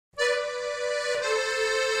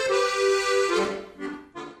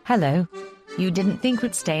Hello. You didn't think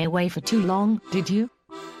we'd stay away for too long, did you?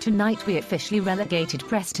 Tonight we officially relegated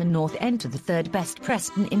Preston North End to the third best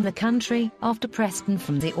Preston in the country, after Preston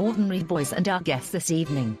from the Ordinary Boys and our guests this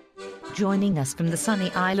evening. Joining us from the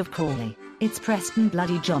sunny Isle of Crawley, it's Preston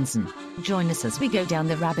Bloody Johnson. Join us as we go down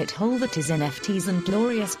the rabbit hole that is NFTs and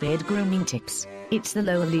glorious beard grooming tips. It's the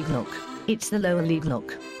lower league look. It's the lower league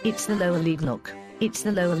look. It's the lower league look. It's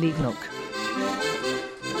the lower league look.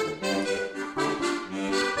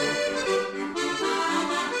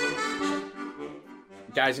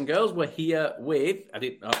 Guys and girls, we're here with...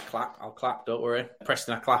 I'll clap, don't worry.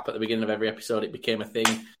 Preston, I clap at the beginning of every episode. It became a thing.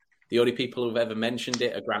 The only people who've ever mentioned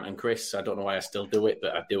it are Grant and Chris. I don't know why I still do it,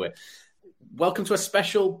 but I do it. Welcome to a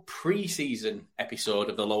special pre-season episode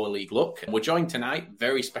of the Lower League Look. We're joined tonight,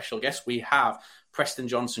 very special guest. We have Preston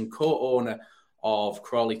Johnson, co-owner of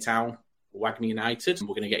Crawley Town, Wagner United. And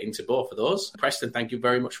we're going to get into both of those. Preston, thank you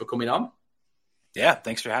very much for coming on. Yeah,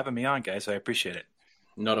 thanks for having me on, guys. I appreciate it.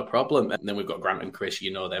 Not a problem. And then we've got Grant and Chris.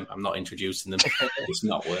 You know them. I'm not introducing them. It's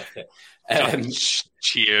not worth it.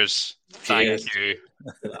 Cheers. Thank you.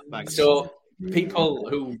 So people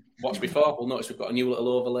who watched before will notice we've got a new little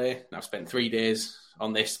overlay. I've spent 3 days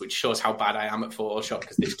on this, which shows how bad I am at Photoshop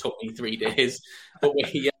because this took me 3 days. But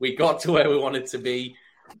we got to where we wanted to be.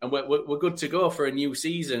 And we're good to go for a new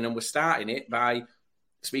season. And we're starting it by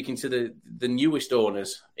speaking to the newest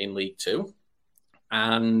owners in League Two.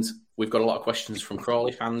 And we've got a lot of questions from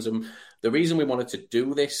Crawley fans. And the reason we wanted to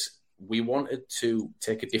do this, we wanted to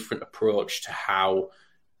take a different approach to how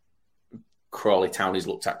Crawley Town is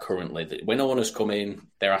looked at currently. When owners come in,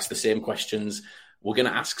 they're asked the same questions. We're going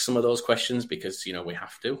to ask some of those questions because, we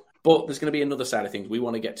have to. But there's going to be another side of things. We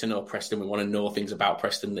want to get to know Preston. We want to know things about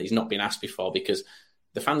Preston that he's not been asked before because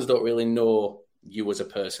the fans don't really know you as a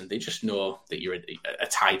person. They just know that you're a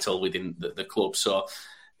title within the club. So,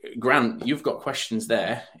 Grant, you've got questions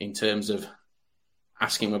there in terms of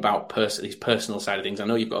asking him about his personal side of things. I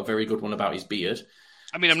know you've got a very good one about his beard.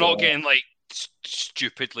 I mean, I'm not getting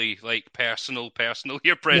stupidly personal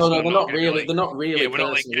here, Preston. No, they're not really. They're not really. Yeah, we're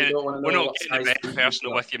not getting a bit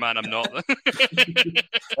personal with you, man. I'm not.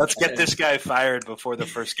 Let's get this guy fired before the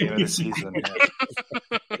first game of the season.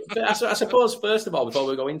 Yeah. I suppose first of all, before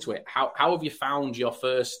we go into it, how have you found your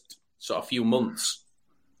first sort of few months?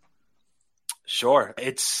 Sure.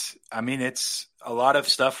 It's a lot of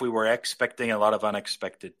stuff we were expecting, a lot of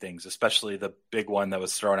unexpected things, especially the big one that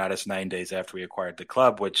was thrown at us 9 days after we acquired the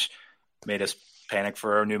club, which made us panic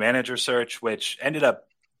for our new manager search, which ended up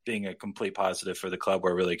being a complete positive for the club.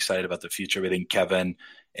 We're really excited about the future. We think Kevin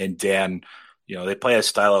and Dan, they play a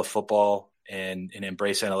style of football and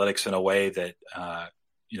embrace analytics in a way that,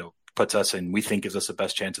 puts us and we think gives us the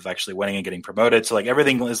best chance of actually winning and getting promoted. So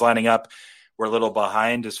everything is lining up. We're a little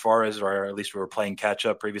behind as far as, or at least we were playing catch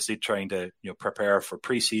up previously, trying to prepare for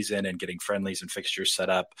preseason and getting friendlies and fixtures set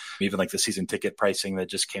up. Even the season ticket pricing that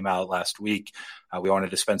just came out last week, we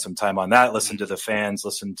wanted to spend some time on that, listen to the fans,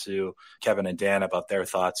 listen to Kevin and Dan about their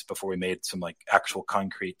thoughts before we made some actual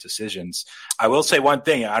concrete decisions. I will say one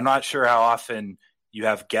thing: I'm not sure how often you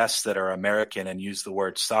have guests that are American and use the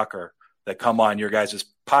word soccer that come on your guys'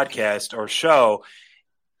 podcast or show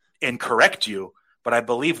and correct you. But I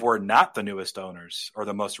believe we're not the newest owners or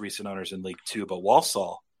the most recent owners in League Two, but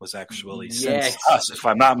Walsall was actually since us, if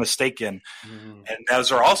I'm not mistaken. And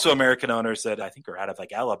those are also American owners that I think are out of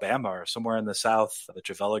Alabama or somewhere in the South, the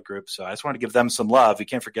Travella group. So I just want to give them some love. We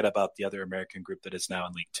can't forget about the other American group that is now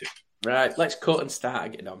in League Two. Right, let's cut and start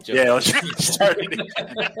again. No, I'm joking. Yeah, let's start again.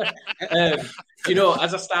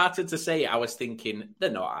 As I started to say, I was thinking,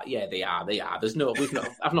 they're not. Yeah, they are.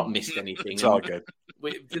 I've not missed anything. It's all good.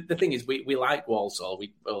 The thing is, we like Walsall.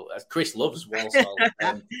 Chris loves Walsall.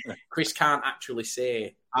 Chris can't actually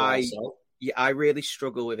say Walsall. I really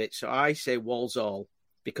struggle with it. So I say Walsall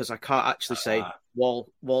because I can't actually say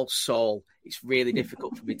Walsall. It's really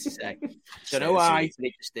difficult for me to say. Don't know why, but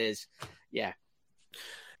it just is. Yeah.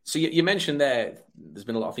 So you mentioned there's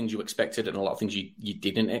been a lot of things you expected and a lot of things you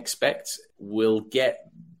didn't expect. We'll get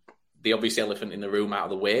the obvious elephant in the room out of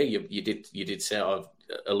the way. You did sort of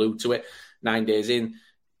allude to it. 9 days in,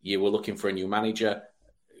 you were looking for a new manager.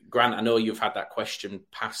 Grant, I know you've had that question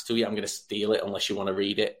passed to you. I'm going to steal it unless you want to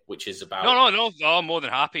read it, which is about... No, I'm more than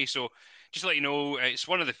happy. So just to let you know, it's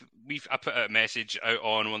one of the... I put a message out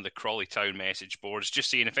on one of the Crawley Town message boards, just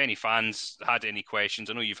seeing if any fans had any questions.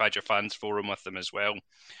 I know you've had your fans forum with them as well.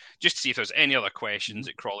 Just to see if there's any other questions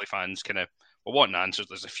that Crawley fans want answers.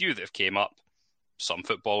 There's a few that have came up, some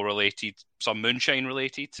football related, some moonshine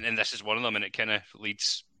related, and this is one of them, and it kind of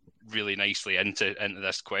leads really nicely into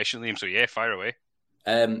this question, Liam. So yeah, fire away.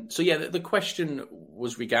 The question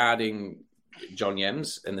was regarding John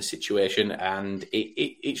Yems and the situation, and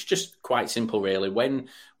it's just quite simple, really. When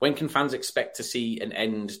can fans expect to see an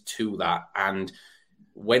end to that? And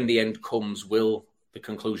when the end comes, will the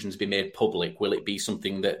conclusions be made public? Will it be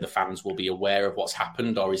something that the fans will be aware of what's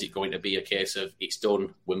happened, or is it going to be a case of it's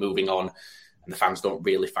done, we're moving on, and the fans don't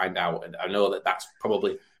really find out? And I know that that's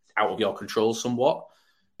probably out of your control somewhat.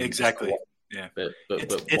 Exactly. Yeah, but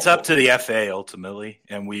it's up to the FA ultimately,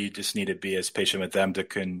 and we just need to be as patient with them to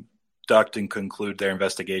conduct and conclude their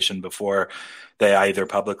investigation before they either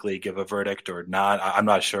publicly give a verdict or not. I'm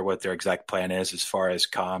not sure what their exact plan is as far as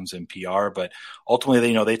comms and PR, but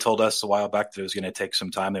ultimately, they told us a while back that it was going to take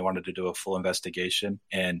some time. They wanted to do a full investigation,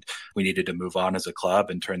 and we needed to move on as a club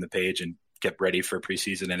and turn the page and get ready for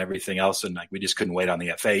preseason and everything else. And we just couldn't wait on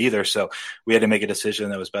the FA either. So we had to make a decision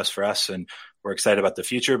that was best for us, and we're excited about the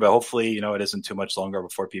future, but hopefully, it isn't too much longer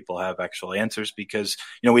before people have actual answers, because,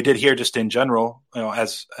 we did hear just in general,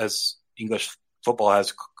 as English football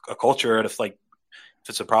has a culture, and if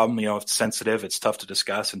it's a problem, if it's sensitive, it's tough to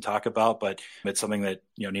discuss and talk about, but it's something that,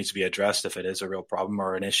 needs to be addressed if it is a real problem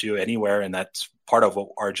or an issue anywhere. And that's part of what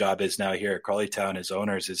our job is now here at Crawley Town as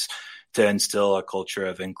owners, is to instill a culture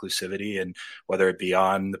of inclusivity, and whether it be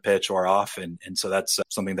on the pitch or off. And so that's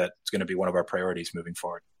something that's going to be one of our priorities moving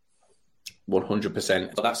forward.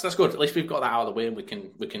 100%. But that's good. At least we've got that out of the way, and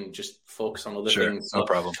we can just focus on other things. No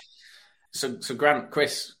problem. So Grant,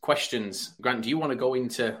 Chris, questions. Grant, do you want to go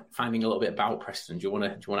into finding a little bit about Preston? Do you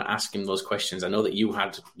want to ask him those questions? I know that you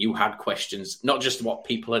had questions, not just what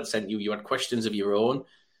people had sent you. You had questions of your own.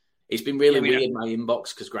 It's been really weird in my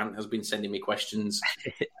inbox, because Grant has been sending me questions,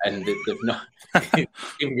 and they've not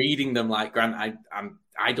been reading them. Like, Grant,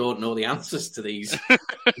 I don't know the answers to these.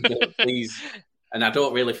 Please, and I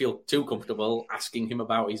don't really feel too comfortable asking him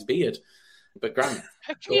about his beard. But Grant,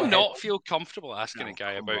 how can you not feel comfortable asking a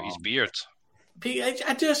guy about his beard?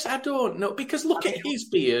 I don't know, because look at his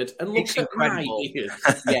beard and look at my beard.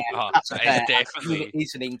 Yeah, definitely.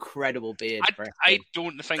 He's an incredible beard. I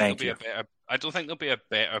don't think there'll be a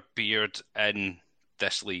better beard in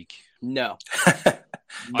this league. No.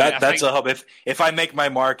 That's a hope. If I make my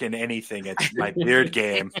mark in anything, it's my beard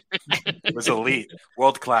game. It was elite,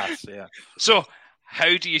 world class. Yeah. So,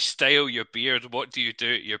 how do you style your beard? What do you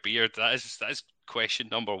do to your beard? That is question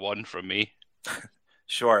number one from me.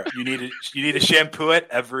 Sure. You need to shampoo it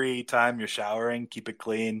every time you're showering. Keep it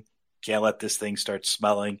clean. Can't let this thing start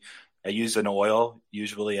smelling. I use an oil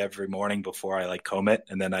usually every morning before I comb it,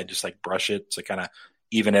 and then I just brush it to kind of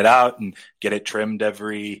even it out and get it trimmed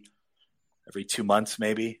every 2 months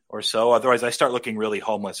maybe or so. Otherwise, I start looking really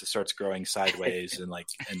homeless. It starts growing sideways and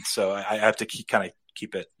so I have to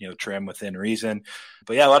keep it trim within reason.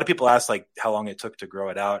 But yeah, a lot of people ask how long it took to grow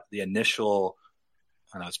it out. The initial,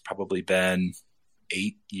 I don't know, it's probably been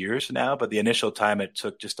 8 years now, but the initial time it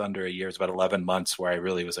took just under a year. It's about 11 months where I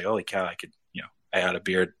really was like, holy cow, I had a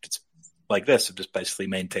beard that's like this. I've just basically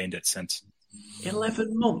maintained it since.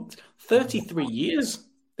 11 months, 33 years.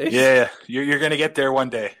 Yeah, you're going to get there one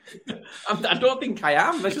day. I don't think I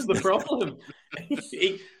am. This is the problem.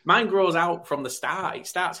 Mine grows out from the start. It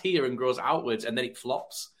starts here and grows outwards, and then it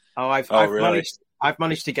flops. I've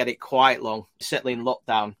managed to get it quite long. Certainly in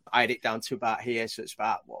lockdown, I had it down to about here, so it's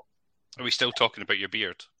about what? Are we still talking about your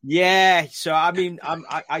beard? Yeah. So I mean,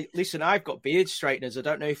 I listen. I've got beard straighteners. I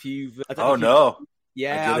don't know if you've. No.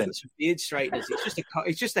 Yeah, I've got some beard straighteners.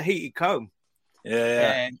 It's just a heated comb.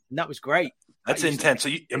 Yeah. And that was great. That's intense. So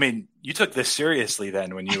you took this seriously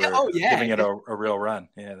then when you were giving it a real run.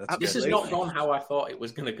 Yeah, this has not gone how I thought it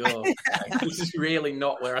was going to go. This is really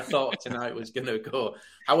not where I thought tonight was going to go.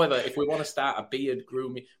 However, if we want to start a beard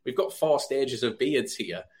grooming, we've got 4 stages of beards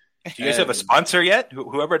here. Do you guys have a sponsor yet?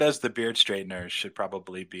 Whoever does the beard straighteners should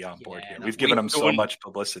probably be on board here. We've given them so much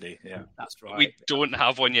publicity. Yeah, that's right. We don't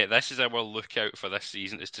have one yet. This is our lookout for this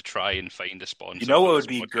season, is to try and find a sponsor. You know what would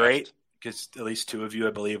be great? Because at least 2 of you,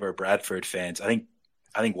 I believe, are Bradford fans. I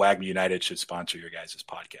think Wagner United should sponsor your guys'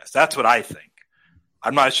 podcast. That's what I think.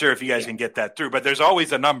 I'm not sure if you guys can get that through, but there's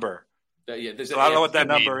always a number. So I don't know what that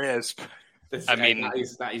number is.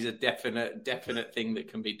 That is a definite thing that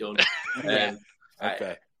can be done.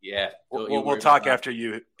 Okay. Yeah. We'll talk after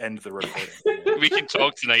you end the recording. We can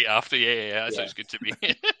talk tonight after. Yeah. That sounds good to me.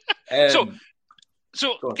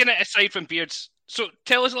 So kind of aside from beards, so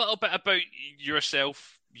tell us a little bit about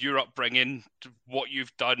yourself, your upbringing, what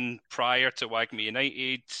you've done prior to Wagner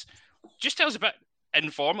United. Just tell us a bit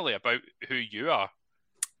informally about who you are.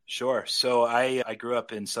 Sure. So I grew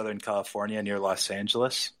up in Southern California near Los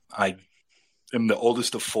Angeles. I am the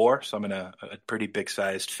oldest of 4, so I'm in a pretty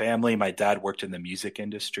big-sized family. My dad worked in the music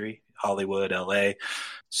industry, Hollywood, LA.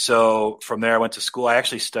 So from there, I went to school. I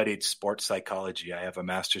actually studied sports psychology. I have a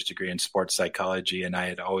master's degree in sports psychology, and I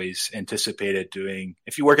had always anticipated doing,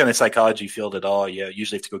 if you work in the psychology field at all, you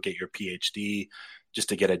usually have to go get your PhD just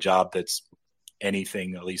to get a job that's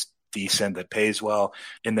anything at least decent that pays well.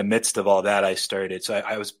 In the midst of all that, I started. So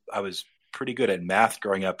I was pretty good at math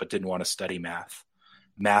growing up, but didn't want to study math.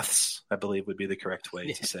 Maths, I believe, would be the correct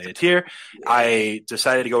way to say it here. I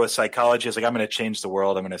decided to go with psychology. I was like, I'm going to change the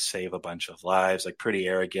world. I'm going to save a bunch of lives. Like pretty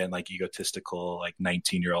arrogant, like egotistical, like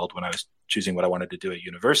 19-year-old when I was choosing what I wanted to do at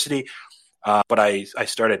university. But I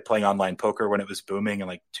started playing online poker when it was booming in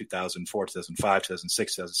like 2004, 2005,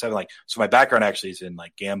 2006, 2007. Like, so my background actually is in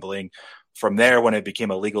like gambling. From there, when it became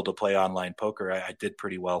illegal to play online poker, I did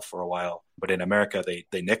pretty well for a while. But in America,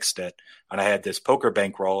 they nixed it. And I had this poker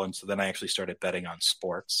bankroll. And so then I actually started betting on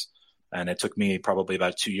sports. And it took me probably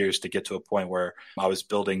about 2 years to get to a point where I was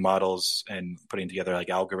building models and putting together like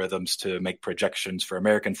algorithms to make projections for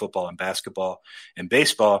American football and basketball and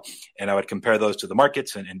baseball. And I would compare those to the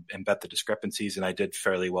markets and bet the discrepancies. And I did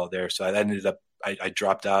fairly well there. So I ended up, I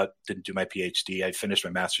dropped out, didn't do my PhD. I finished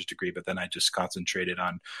my master's degree, but then I just concentrated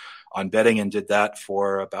on betting and did that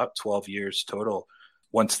for about 12 years total.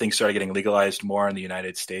 Once things started getting legalized more in the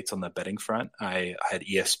United States on the betting front, I had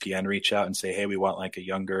ESPN reach out and say, hey, we want like a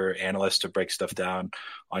younger analyst to break stuff down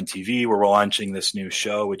on TV. We're launching this new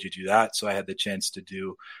show. Would you do that? So I had the chance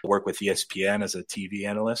to work with ESPN as a TV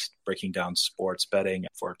analyst, breaking down sports betting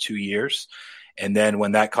for 2 years. And then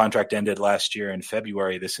when that contract ended last year in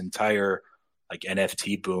February, this entire like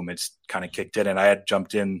NFT boom, it's kind of kicked in. And I had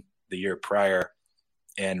jumped in the year prior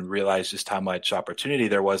and realized just how much opportunity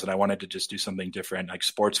there was. And I wanted to just do something different. Like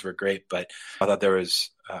sports were great, but I thought there was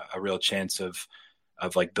a real chance of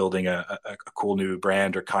like building a cool new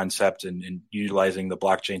brand or concept and utilizing the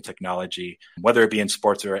blockchain technology, whether it be in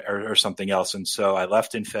sports or something else. And so I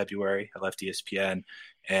left in February, I left ESPN,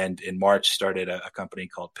 and in March started a company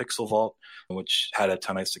called Pixel Vault, which had a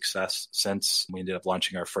ton of success since. We ended up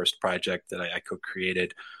launching our first project that I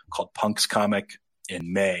co-created called Punk's Comic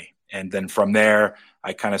in May. And then from there,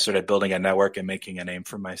 I kind of started building a network and making a name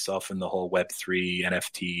for myself in the whole Web3,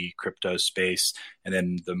 NFT, crypto space. And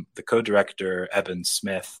then the co-director, Evan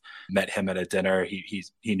Smith, met him at a dinner. He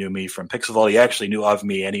knew me from Pixel Vault. He actually knew of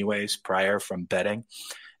me anyways prior from betting.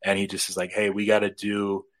 And he just is like, hey, we got to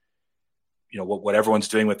do, what everyone's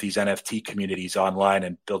doing with these NFT communities online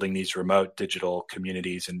and building these remote digital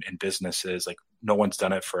communities and businesses. Like no one's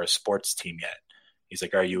done it for a sports team yet. He's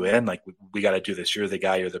like, are you in? Like, we got to do this. You're the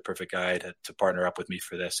guy. You're the perfect guy to partner up with me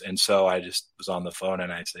for this. And so I just was on the phone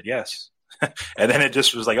and I said, yes. And then it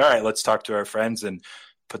just was like, all right, let's talk to our friends and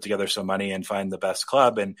put together some money and find the best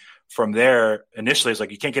club. And from there, initially, it's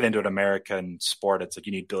like, you can't get into an American sport. It's like,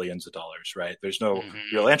 you need billions of dollars, right? There's no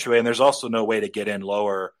real entryway. And there's also no way to get in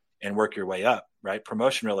lower and work your way up, right?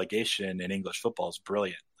 Promotion relegation in English football is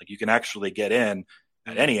brilliant. Like you can actually get in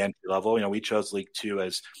at any entry level. We chose League Two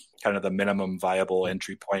as kind of the minimum viable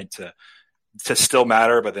entry point to still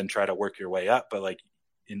matter, but then try to work your way up. But like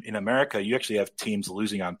in America, you actually have teams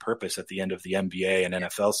losing on purpose at the end of the NBA and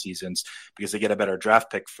NFL seasons because they get a better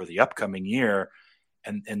draft pick for the upcoming year.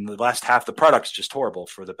 And in the last half, the product's just horrible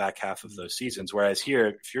for the back half of those seasons. Whereas here,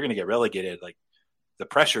 if you're going to get relegated, like the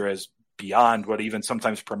pressure is beyond what even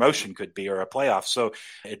sometimes promotion could be or a playoff. So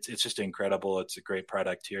it's just incredible. It's a great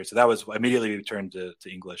product here. So that was immediately we turned to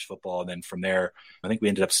English football. And then from there, I think we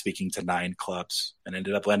ended up speaking to 9 clubs and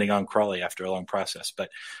ended up landing on Crawley after a long process.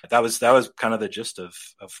 But that was kind of the gist of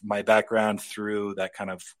my background through that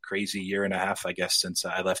kind of crazy year and a half, I guess, since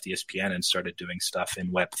I left ESPN and started doing stuff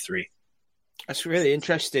in Web3. That's really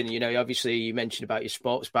interesting. Obviously you mentioned about your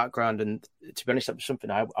sports background, and to be honest, that was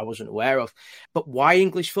something I wasn't aware of. But why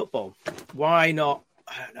English football? Why not,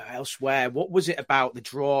 I don't know, elsewhere? What was it about the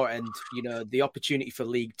draw and, the opportunity for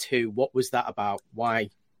League Two? What was that about?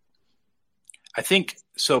 Why? I think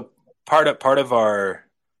so. Part of our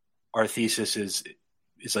thesis is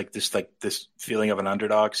like this feeling of an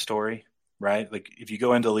underdog story, right? Like if you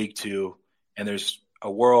go into League Two and there's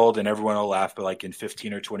a world and everyone will laugh, but like in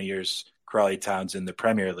 15 or 20 years, Crawley Town's in the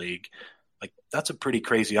Premier League, like that's a pretty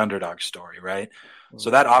crazy underdog story, right? Mm-hmm.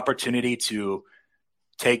 So that opportunity to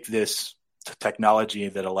take this technology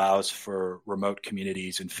that allows for remote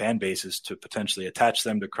communities and fan bases to potentially attach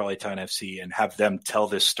them to Crawley Town FC and have them tell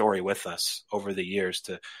this story with us over the years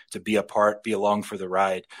to be a part, be along for the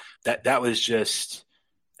ride. That was just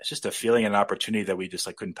a feeling and an opportunity that we just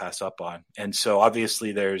like couldn't pass up on. And so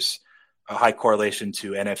obviously there's a high correlation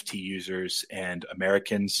to NFT users and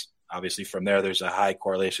Americans obviously from there's a high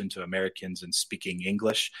correlation to Americans and speaking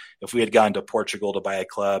English. If we had gone to Portugal to buy a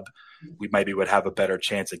club, we maybe would have a better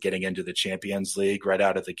chance of getting into the Champions League right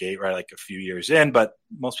out of the gate, right? Like a few years in, but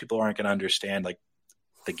most people aren't going to understand like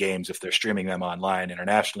the games if they're streaming them online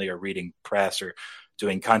internationally or reading press or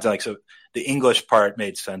doing content. Like, so the English part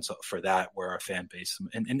made sense for that, where our fan base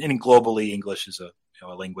and globally English is a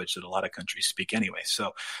language that a lot of countries speak anyway.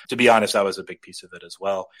 So to be honest, that was a big piece of it as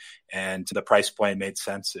well. And the price point made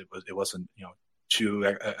sense. It wasn't, too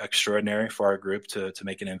extraordinary for our group to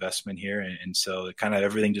make an investment here. And so it kind of,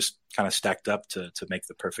 everything just kind of stacked up to make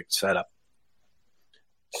the perfect setup.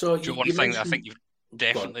 So one thing that I think you've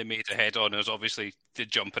definitely made a head on is obviously the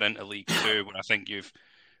jumping into League Two, when I think you've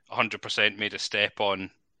 100% made a step on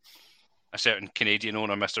a certain Canadian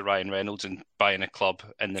owner, Mr. Ryan Reynolds, and buying a club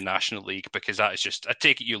in the National League, because that is just, I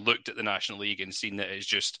take it you looked at the National League and seen that it's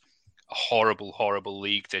just a horrible, horrible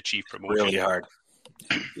league to achieve promotion. Really hard.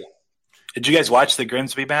 Yeah. Did you guys watch the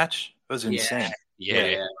Grimsby match? It was insane.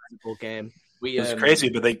 Yeah. Game. It was crazy,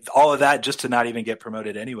 but all of that just to not even get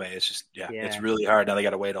promoted anyway. It's just, it's really hard. Now they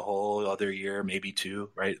got to wait a whole other year, maybe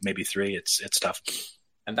 2, right? Maybe 3. It's tough.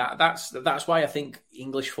 And that's why I think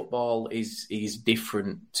English football is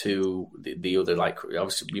different to the other, like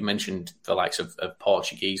obviously we mentioned the likes of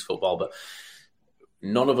Portuguese football, but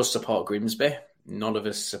none of us support Grimsby. None of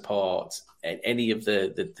us support any of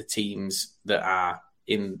the teams that are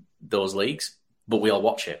in those leagues, but we all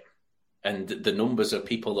watch it. And the numbers of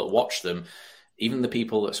people that watch them, even the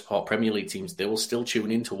people that support Premier League teams, they will still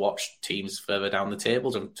tune in to watch teams further down the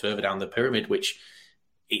tables and further down the pyramid, which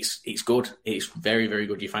it's good. It's very, very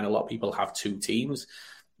good. You find a lot of people have 2 teams,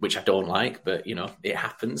 which I don't like, but it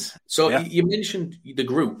happens. So you mentioned the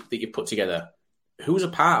group that you put together. Who's a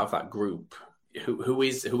part of that group? Who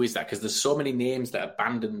is that? Because there's so many names that are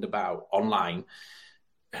bandied about online.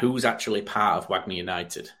 Who's actually part of Wagner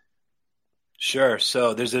United? Sure.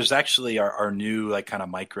 So there's actually our new like kind of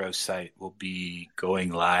micro site will be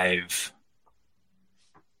going live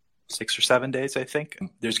 6 or 7 days, I think.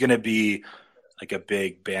 There's going to be like a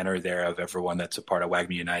big banner there of everyone that's a part of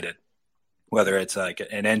Wagner United, whether it's like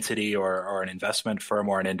an entity or an investment firm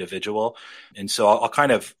or an individual. And so I'll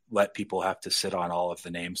kind of let people have to sit on all of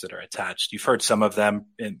the names that are attached. You've heard some of them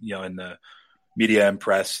in the media and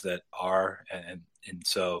press that are, and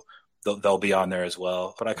so they'll be on there as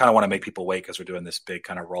well. But I kind of want to make people wait because we're doing this big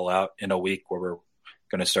kind of rollout in a week where we're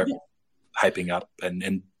going to start hyping up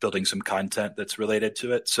and building some content that's related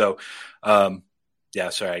to it. So,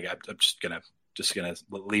 sorry, I'm just gonna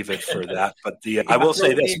leave it for that. But I will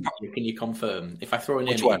say this: can you confirm if I throw a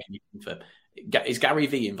name? Which one? Can you confirm? Is Gary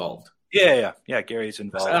V involved? Yeah. Gary's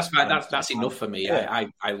involved. So that's fine. That's enough for me. Yeah.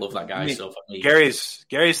 I love that guy. So for me, Gary's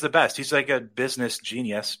the best. He's like a business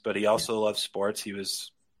genius, but he also loves sports. He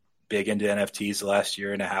was big into NFTs the last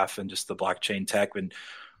year and a half and just the blockchain tech, and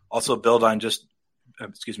also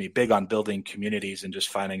big on building communities and just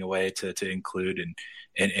finding a way to include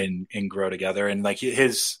and grow together. And like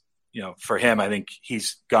his, for him, I think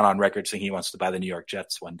he's gone on record saying he wants to buy the New York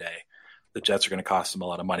Jets one day. The Jets are going to cost him a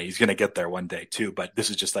lot of money. He's going to get there one day too, but this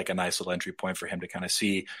is just like a nice little entry point for him to kind of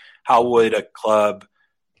see how would a club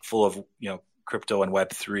full of, crypto and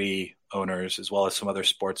Web3 owners, as well as some other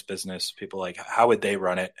sports business people, like how would they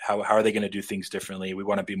run it? How are they going to do things differently? We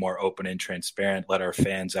want to be more open and transparent, let our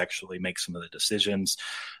fans actually make some of the decisions,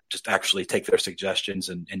 just actually take their suggestions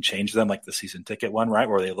and change them, like the season ticket one, right?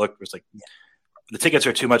 Where they looked, it was like, the tickets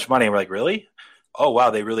are too much money. And we're like, really? Oh, wow,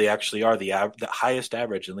 they really actually are the highest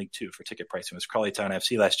average in League Two for ticket pricing was Crawley Town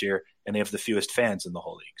FC last year, and they have the fewest fans in the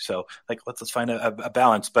whole league. So, like, let's find a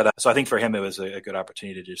balance. But so I think for him, it was a good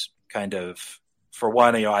opportunity to just kind of, for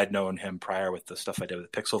one, I'd known him prior with the stuff I did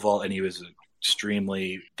with Pixel Vault, and he was an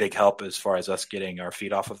extremely big help as far as us getting our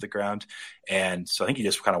feet off of the ground. And so I think he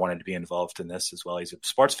just kind of wanted to be involved in this as well. He's a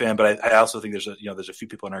sports fan, but I also think there's a few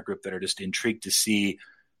people in our group that are just intrigued to see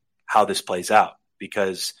how this plays out,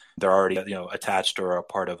 because they're already, attached or a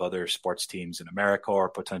part of other sports teams in America or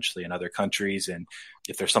potentially in other countries. And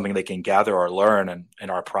if there's something they can gather or learn in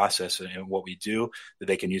our process and what we do that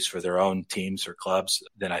they can use for their own teams or clubs,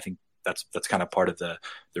 then I think that's kind of part of the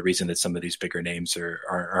reason that some of these bigger names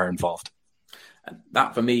are involved.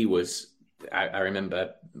 That for me was, I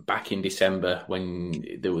remember back in December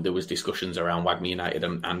when there was discussions around Wagner United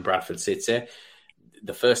and Bradford City.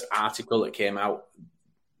 The first article that came out,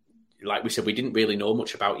 like we said, we didn't really know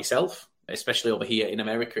much about yourself, especially over here in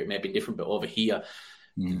America. It may be different, but over here,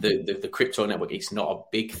 the crypto network, it's not a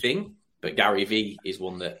big thing. But Gary V is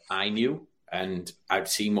one that I knew and I'd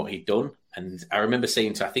seen what he'd done. And I remember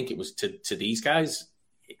saying I think it was to these guys,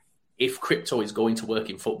 if crypto is going to work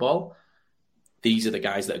in football, these are the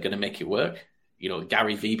guys that are going to make it work.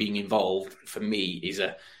 Gary V being involved for me is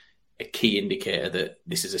a key indicator that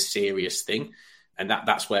this is a serious thing. And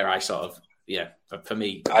that's where I sort of, for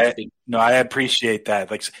me. I appreciate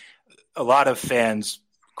that. Like a lot of fans,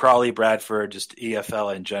 Crawley, Bradford, just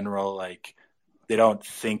EFL in general, like they don't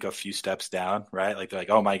think a few steps down, right? Like they're like,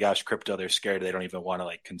 oh my gosh, crypto, they're scared. They don't even want to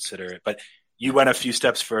like consider it. But you went a few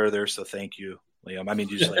steps further. So thank you, Liam. I mean,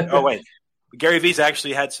 you're just like, oh wait, Gary V's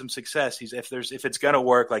actually had some success. If it's going to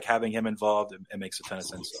work, like having him involved, it makes a ton of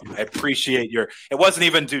sense. So I appreciate it wasn't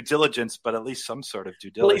even due diligence, but at least some sort of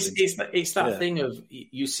due diligence. Well, it's that thing of,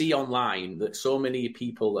 you see online that so many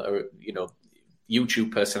people that are,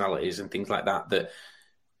 YouTube personalities and things like that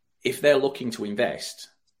if they're looking to invest,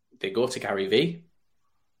 they go to Gary V.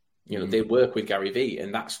 They work with Gary V,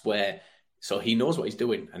 and that's where. So he knows what he's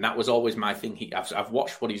doing, and that was always my thing. I've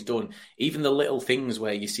watched what he's done. Even the little things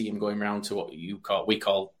where you see him going around to what we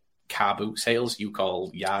call car boot sales, you call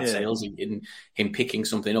yard sales, in him picking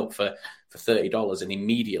something up for $30, and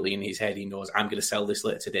immediately in his head he knows, I'm going to sell this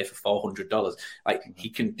later today for $400. Like he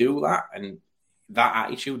can do that, and that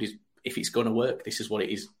attitude is, if it's going to work, this is what it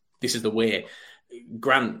is. This is the way.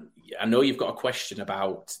 Grant, I know you've got a question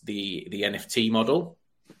about the NFT model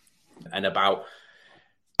and about.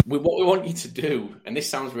 What we want you to do, and this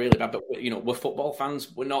sounds really bad, but we're football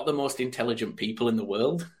fans. We're not the most intelligent people in the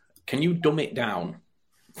world. Can you dumb it down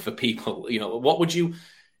for people? What would you?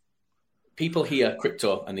 People hear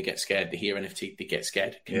crypto and they get scared. They hear NFT, they get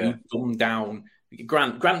scared. Can you dumb down?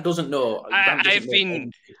 Grant doesn't know.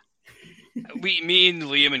 Me and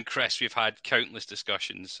Liam and Chris, we've had countless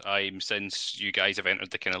discussions. Since you guys have entered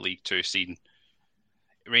the kind of League Two scene.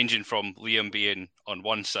 Ranging from Liam being on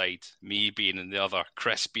one side, me being on the other,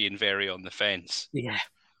 Chris being very on the fence. Yeah,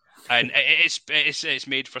 and it's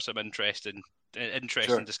made for some interesting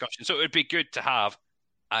discussion. So it would be good to have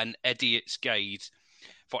an idiot's guide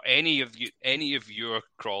for any of your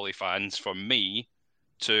Crawley fans, for me,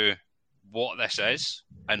 to what this is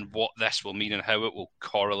and what this will mean and how it will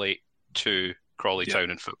correlate to Crawley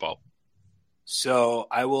Town and football. So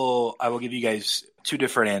I will give you guys two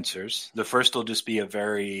different answers. The first will just be a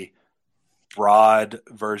very broad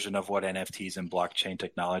version of what NFTs and blockchain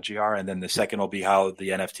technology are. And then the second will be how the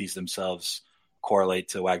NFTs themselves correlate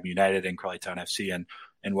to WAGM United and Crawley Town FC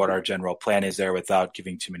and what our general plan is there, without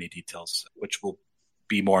giving too many details, which will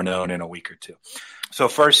be more known in a week or two. So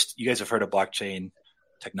first, you guys have heard of blockchain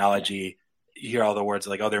technology. You hear all the words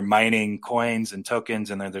like, oh, they're mining coins and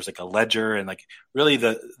tokens, and then there's like a ledger. And like really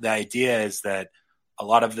the idea is that a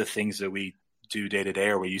lot of the things that we do day to day,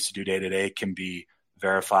 or we used to do day to day, can be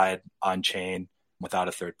verified on chain without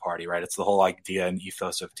a third party, right? It's the whole idea and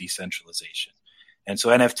ethos of decentralization. And so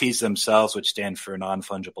NFTs themselves, which stand for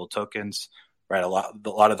non-fungible tokens, right? A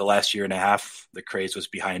lot of the last year and a half, the craze was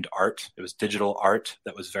behind art. It was digital art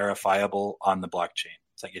that was verifiable on the blockchain.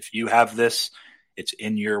 It's like, if you have this, it's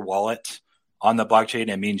in your wallet on the blockchain,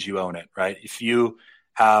 it means you own it, right? If you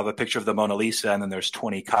have a picture of the Mona Lisa and then there's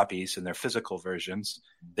 20 copies in their physical versions,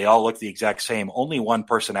 they all look the exact same. Only one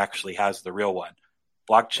person actually has the real one.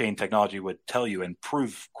 Blockchain technology would tell you and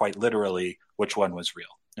prove quite literally which one was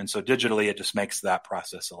real. And so digitally, it just makes that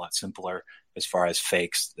process a lot simpler as far as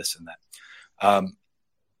fakes, this and that.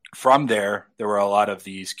 From there were a lot of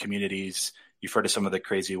these communities. You've heard of some of the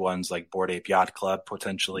crazy ones like Bored Ape Yacht Club,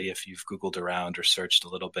 potentially, if you've Googled around or searched a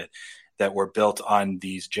little bit, that were built on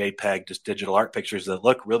these JPEG, just digital art pictures that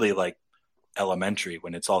look really like elementary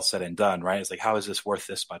when it's all said and done, right? It's like, how is this worth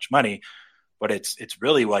this much money? But it's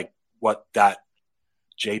really like what that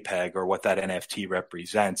JPEG or what that NFT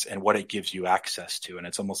represents and what it gives you access to. And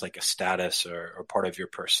it's almost like a status or part of your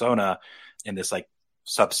persona in this like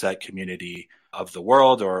subset community of the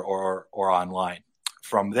world or online.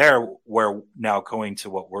 From there, we're now going to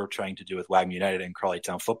what we're trying to do with WAGM United and Crawley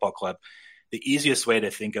Town Football Club. The easiest way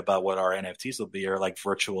to think about what our NFTs will be are like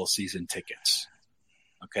virtual season tickets.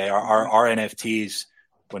 Okay, our NFTs,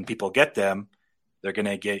 when people get them, they're going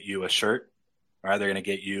to get you a shirt, right? They're going to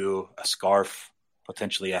get you a scarf,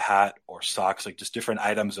 potentially a hat or socks, like just different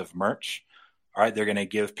items of merch. All right, they're going to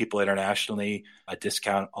give people internationally a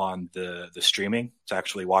discount on the streaming to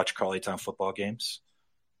actually watch Crawley Town football games.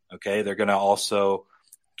 Okay, they're going to also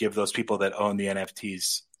give those people that own the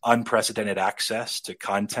NFTs unprecedented access to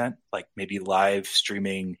content, like maybe live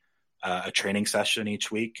streaming a training session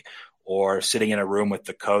each week, or sitting in a room with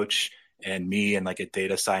the coach and me and like a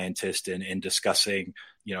data scientist and discussing,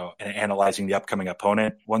 and analyzing the upcoming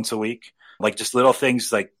opponent once a week. Like just little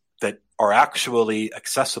things like that are actually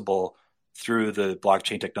accessible through the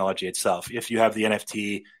blockchain technology itself. If you have the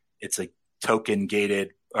NFT, it's a token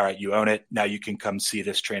gated. All right, you own it. Now you can come see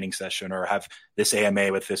this training session or have this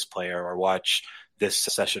AMA with this player or watch this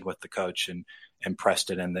session with the coach. And and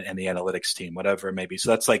Preston and the analytics team, whatever it may be. So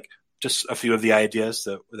that's like just a few of the ideas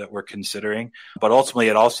that we're considering. But ultimately,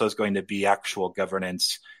 it also is going to be actual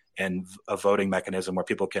governance and a voting mechanism where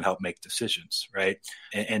people can help make decisions, right?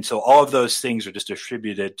 And so all of those things are just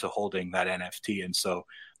distributed to holding that NFT. And so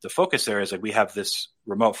the focus there is like we have this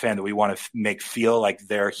remote fan that we want to make feel like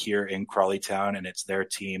they're here in Crawley Town and it's their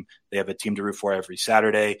team. They have a team to root for every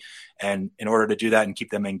Saturday. And in order to do that and keep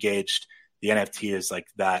them engaged, the NFT is like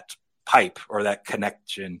that pipe or that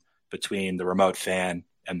connection between the remote fan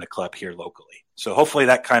and the club here locally. So hopefully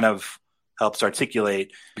that kind of helps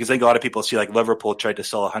articulate, because I think a lot of people see like Liverpool tried to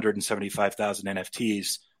sell 175,000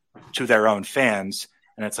 NFTs to their own fans.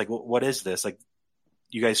 And it's like, well, what is this? Like,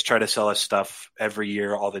 you guys try to sell us stuff every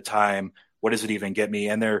year, all the time. What does it even get me?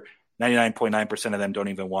 And they're 99.9% of them don't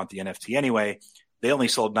even want the NFT anyway. They only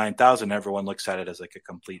sold 9,000. Everyone looks at it as like a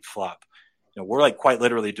complete flop. You know, we're like quite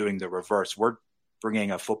literally doing the reverse. We're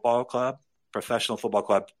bringing a football club, professional football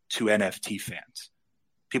club, to NFT fans,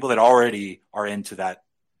 people that already are into that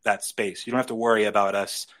space. You don't have to worry about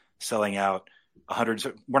us selling out 100.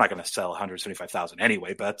 We're not going to sell 175,000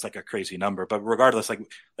 anyway, but that's like a crazy number. But regardless, like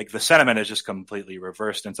the sentiment is just completely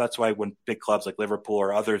reversed. And so that's why when big clubs like Liverpool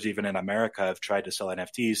or others, even in America, have tried to sell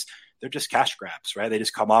NFTs, they're just cash grabs, right? They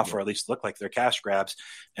just come off or at least look like they're cash grabs.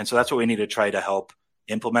 And so that's what we need to try to help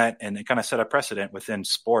implement and kind of set a precedent within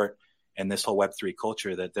sport and this whole Web3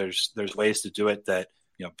 culture, that there's ways to do it that,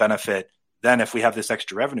 you know, benefit. Then if we have this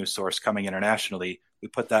extra revenue source coming internationally, we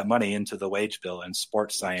put that money into the wage bill and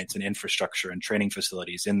sports science and infrastructure and training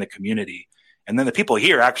facilities in the community. And then the people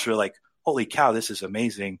here actually are like, holy cow, this is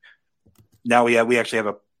amazing. Now we actually have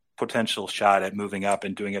a potential shot at moving up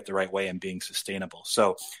and doing it the right way and being sustainable.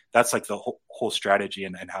 So that's like the whole strategy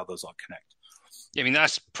and how those all connect. Yeah, I mean,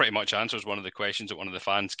 that's pretty much answers one of the questions that one of the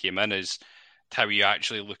fans came in, is how are you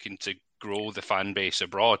actually looking to grow the fan base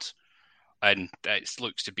abroad? And it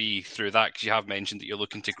looks to be through that, because you have mentioned that you're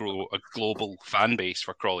looking to grow a global fan base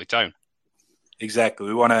for Crawley Town. Exactly.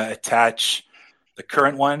 We want to attach the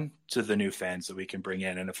current one to the new fans that we can bring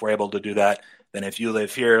in. And if we're able to do that, then if you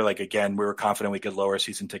live here, like, again, we were confident we could lower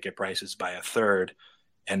season ticket prices by a third.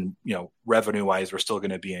 And, you know, revenue-wise, we're still going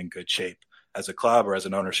to be in good shape as a club or as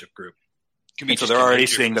an ownership group. And so they're already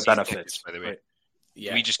seeing the benefits. Tickets, by the way. Right.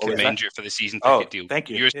 Yeah. We just commend you for the season ticket deal. Thank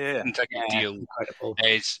you. Your season ticket deal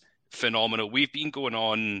is phenomenal. We've been going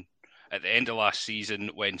on at the end of last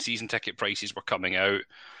season when season ticket prices were coming out.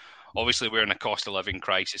 Obviously, we're in a cost of living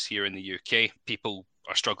crisis here in the UK. People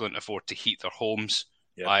are struggling to afford to heat their homes.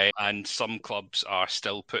 Yeah. And some clubs are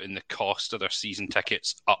still putting the cost of their season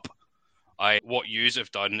tickets up. What yous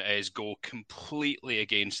have done is go completely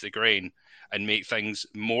against the grain and make things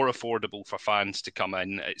more affordable for fans to come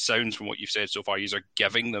in. It sounds, from what you've said so far, yous are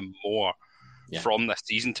giving them more from the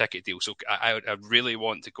season ticket deal. So I really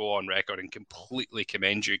want to go on record and completely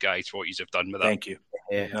commend you guys for what you have done with that. Thank you.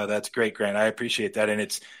 Yeah. No, that's great, Grant. I appreciate that.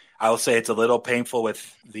 And I'll say it's a little painful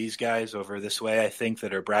with these guys over this way, I think,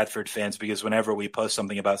 that are Bradford fans, because whenever we post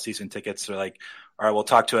something about season tickets, they're like, all right, well,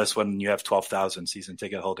 talk to us when you have 12,000 season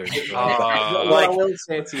ticket holders. What I will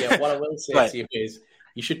say to you is,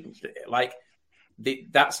 you should, like,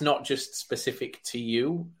 that's not just specific to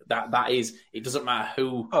you. That is, it doesn't matter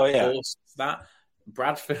who posts that.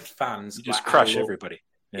 Bradford fans just crush everybody.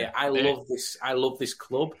 Yeah, I love this. I love this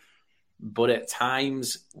club, but at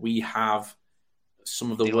times we have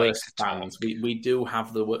some of the worst fans. We do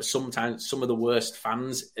have sometimes some of the worst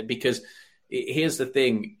fans, because here's the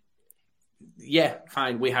thing. Yeah,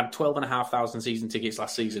 fine. We had 12,500 season tickets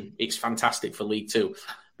last season. It's fantastic for League Two,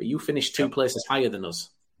 but you finished two places higher than us.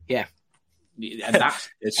 Yeah. And that's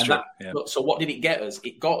true. So what did it get us?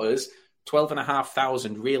 It got us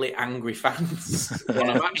 12,500 really angry fans on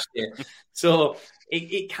a match day. So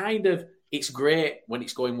it's great when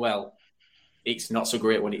it's going well. It's not so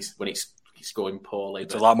great when it's going poorly.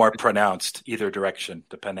 It's a lot more pronounced either direction,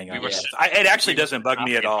 depending on. It actually doesn't bug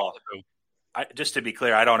me at all. Just to be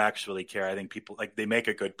clear, I don't actually care. I think people, like, they make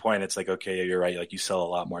a good point. It's like, okay, you're right. Like, you sell a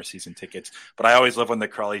lot more season tickets, but I always love when the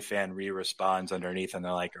Crawley fan responds underneath and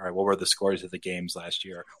they're like, all right, what were the scores of the games last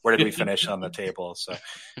year? Where did we finish on the table? So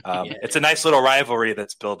it's a nice little rivalry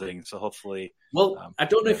that's building. So hopefully, I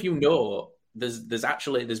don't know if you know, there's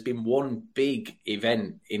been one big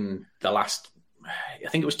event in the last, I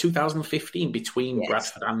think it was 2015 between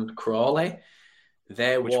Bradford and Crawley.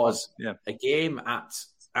 There was a game at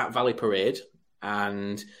Valley Parade,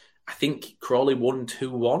 and I think Crawley won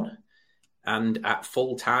 2-1, and at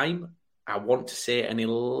full time, I want to say an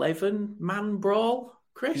 11-man brawl,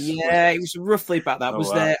 Chris? Yeah, it was roughly about that.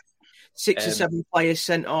 There 6 or 7 players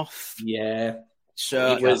sent off? Yeah.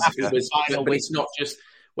 So but it's not just,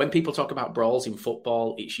 when people talk about brawls in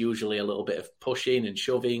football, it's usually a little bit of pushing and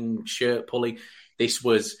shoving, shirt pulling. This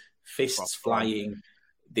was fists flying.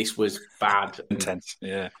 This was bad. Intense,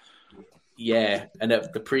 yeah. Yeah, and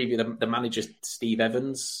the manager, Steve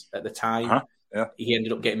Evans, at the time, he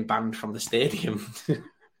ended up getting banned from the stadium.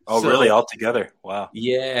 Oh, really? Altogether? Wow.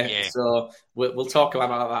 Yeah. So we'll talk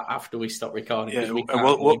about that after we stop recording. Yeah,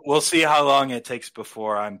 we'll see how long it takes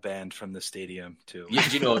before I'm banned from the stadium too.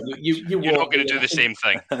 You know, you're not going to do the same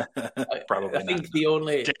thing. Probably. I think the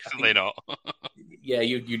only definitely not. Yeah,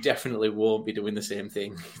 you definitely won't be doing the same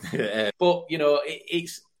thing. But you know,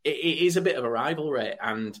 it is a bit of a rivalry,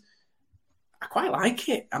 and I quite like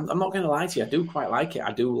it. I'm not going to lie to you. I do quite like it.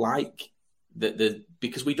 I do like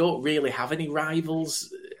because we don't really have any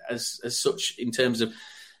rivals as such in terms of,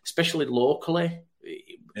 especially locally.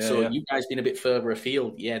 You guys being a bit further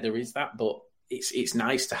afield, there is that, but it's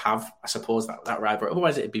nice to have, I suppose, that rivalry.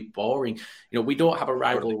 Otherwise, it'd be boring. You know, we don't have a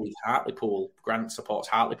rivalry with Hartlepool. Grant supports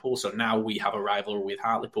Hartlepool, so now we have a rivalry with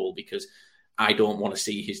Hartlepool because I don't want to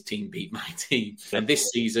see his team beat my team. And this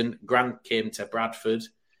season, Grant came to Bradford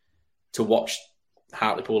to watch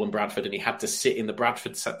Hartlepool and Bradford, and he had to sit in the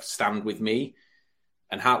Bradford stand with me.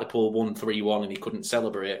 And Hartlepool won 3-1 and he couldn't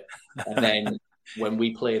celebrate. And then when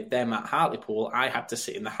we played them at Hartlepool, I had to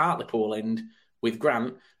sit in the Hartlepool end with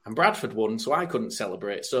Grant, and Bradford won, so I couldn't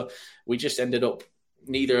celebrate. So we just ended up,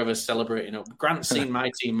 neither of us celebrating. Grant's seen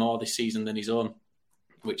my team more this season than his own,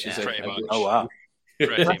 which is pretty much. Oh, wow.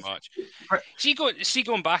 Pretty much. See,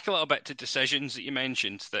 going back a little bit to decisions that you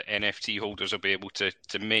mentioned that NFT holders will be able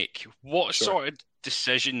to make, what sort of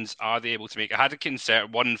decisions are they able to make? I had a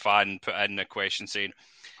concern, one fan put in a question saying,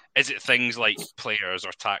 is it things like players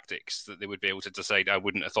or tactics that they would be able to decide? I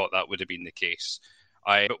wouldn't have thought that would have been the case.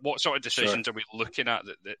 But what sort of decisions are we looking at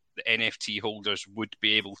that the NFT holders would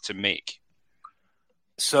be able to make?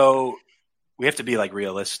 So we have to be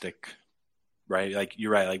realistic, right? Like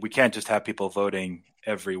you're right. Like we can't just have people voting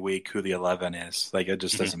every week who the 11 is. It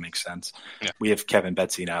just doesn't make sense. Yeah. We have Kevin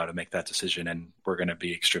Betsy now to make that decision, and we're going to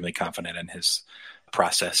be extremely confident in his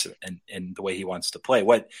process and the way he wants to play.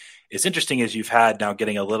 What is interesting is you've had, now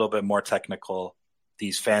getting a little bit more technical,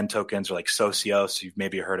 these fan tokens are like Socios. You've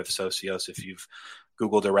maybe heard of Socios. If you've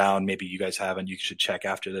Googled around, maybe you guys haven't, you should check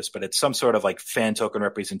after this, but it's some sort of fan token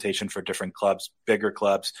representation for different clubs, bigger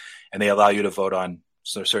clubs, and they allow you to vote on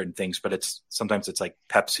certain things, but sometimes it's like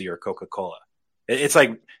Pepsi or Coca-Cola. It's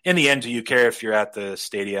like, in the end, do you care if you're at the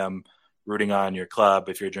stadium rooting on your club?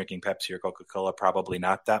 If you're drinking Pepsi or Coca-Cola, probably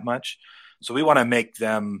not that much. So we want to make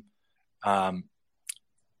them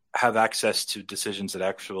have access to decisions that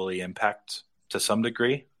actually impact, to some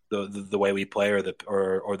degree, the way we play or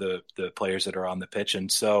the players that are on the pitch,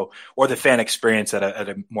 and so, or the fan experience at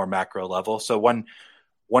a more macro level. So one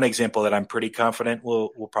example that I'm pretty confident we'll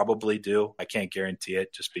probably do, I can't guarantee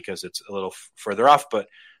it just because it's a little further off, but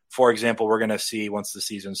for example, we're going to see, once the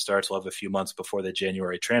season starts, we'll have a few months before the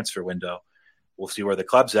January transfer window. We'll see where the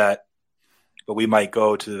club's at, but we might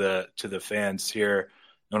go to the fans here.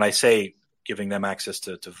 When I say giving them access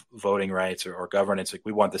to voting rights or governance,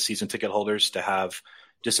 we want the season ticket holders to have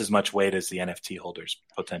just as much weight as the NFT holders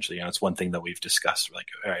potentially. It's one thing that we've discussed.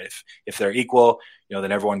 All right, if they're equal,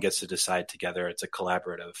 then everyone gets to decide together. It's a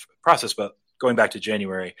collaborative process. But going back to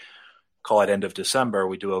January, call it end of December,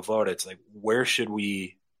 we do a vote. It's where should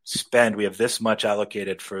we spend? We have this much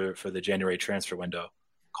allocated for the January transfer window.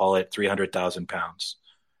 Call it £300,000.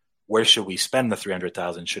 Where should we spend the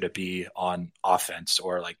 $300,000? Should it be on offense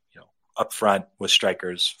or up front with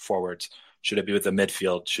strikers, forwards? Should it be with the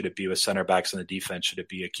midfield? Should it be with center backs on the defense? Should it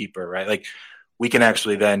be a keeper, right? We can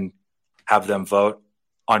actually then have them vote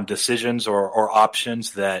on decisions or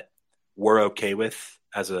options that we're okay with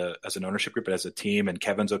as an ownership group, but as a team, and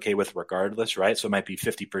Kevin's okay with regardless, right? So it might be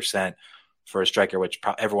 50% for a striker, which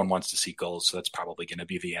everyone wants to see goals. So that's probably going to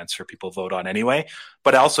be the answer people vote on anyway.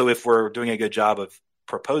 But also, if we're doing a good job of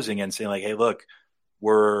proposing and saying hey, look,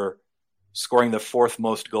 we're scoring the fourth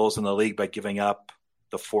most goals in the league by giving up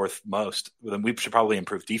the fourth most, then we should probably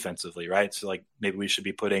improve defensively, right? So maybe we should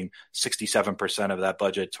be putting 67% of that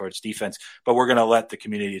budget towards defense, but we're going to let the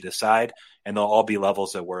community decide, and they'll all be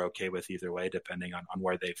levels that we're okay with either way, depending on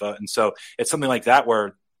where they vote. And so it's something like that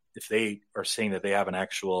where if they are saying that they have an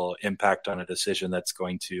actual impact on a decision that's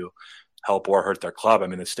going to help or hurt their club,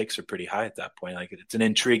 the stakes are pretty high at that point. It's an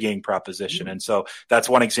intriguing proposition. And so that's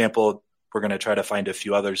one example. We're going to try to find a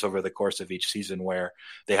few others over the course of each season where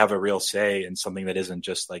they have a real say in something that isn't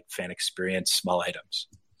just fan experience, small items.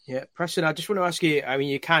 Yeah, Preston, I just want to ask you,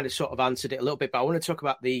 you kind of sort of answered it a little bit, but I want to talk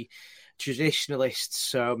about the traditionalists.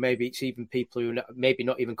 So maybe it's even people who maybe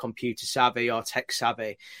not even computer savvy or tech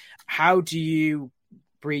savvy. How do you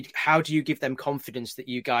how do you give them confidence that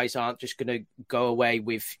you guys aren't just going to go away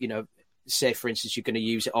with, say, for instance, you're going to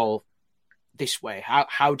use it all this way?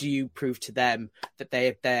 How do you prove to them that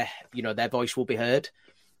their voice will be heard?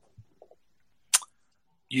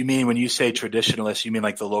 You mean when you say traditionalists, you mean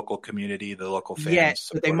like the local community, the local fans? Yes,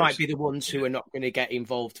 but they might be the ones who are not going to get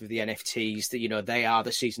involved with the NFTs. That they are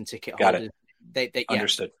the season ticket holders. Got it.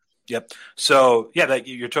 Understood. Yep. So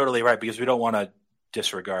you're totally right, because we don't want to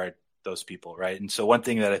disregard those people, right? And so one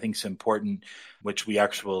thing that I think is important, which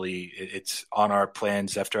it's on our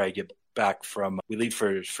plans after I get back we leave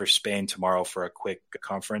for Spain tomorrow for a quick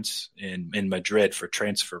conference in Madrid for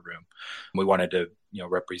Transfer Room. We wanted to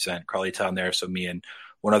represent Crawley Town there, so me and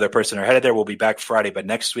one other person are headed there. We'll be back Friday, but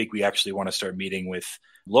next week we actually want to start meeting with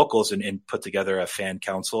locals and put together a fan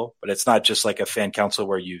council. But it's not just like a fan council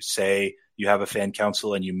where you say you have a fan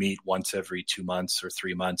council and you meet once every 2 months or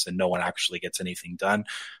 3 months and no one actually gets anything done.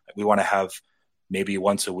 We want to have maybe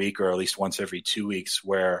once a week or at least once every 2 weeks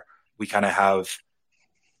where we kind of have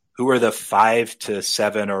who are the 5 to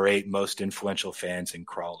 7 or 8 most influential fans in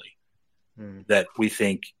Crawley that we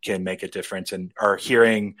think can make a difference and are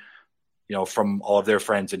hearing from all of their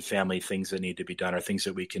friends and family, things that need to be done or things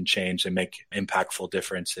that we can change and make impactful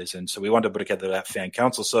differences. And so we wanted to put together that fan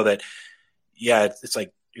council so that, it's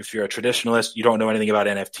like if you're a traditionalist, you don't know anything about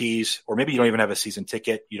NFTs, or maybe you don't even have a season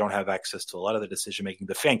ticket, you don't have access to a lot of the decision making.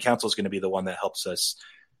 The fan council is going to be the one that helps us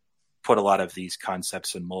put a lot of these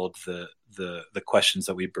concepts and mold the questions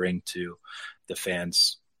that we bring to the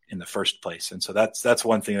fans in the first place. And so that's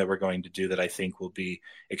one thing that we're going to do that I think will be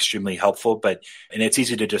extremely helpful. And it's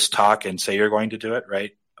easy to just talk and say you're going to do it,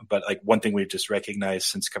 right? But like one thing we've just recognized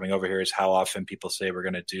since coming over here is how often people say we're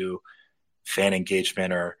going to do fan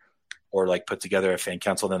engagement or like put together a fan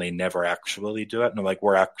council, then they never actually do it. And I'm like,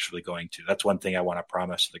 we're actually going to. That's one thing I want to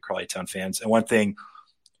promise to the Crawley Town fans. And one thing,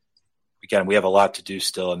 again, we have a lot to do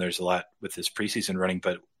still, and there's a lot with this preseason running,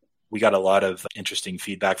 but we got a lot of interesting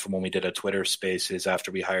feedback from when we did a Twitter Spaces after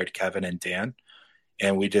we hired Kevin and Dan.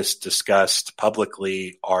 And we just discussed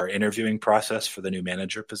publicly our interviewing process for the new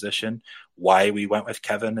manager position, why we went with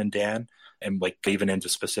Kevin and Dan, and like even into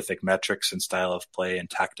specific metrics and style of play and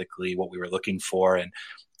tactically what we were looking for and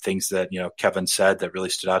things that, Kevin said that really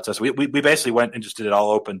stood out to us. We basically went and just did it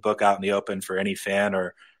all open book out in the open for any fan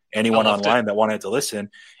or anyone online that wanted to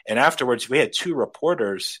listen. And afterwards we had 2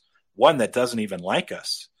 reporters, one that doesn't even like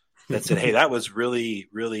us, that said, hey, that was really,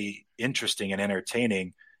 really interesting and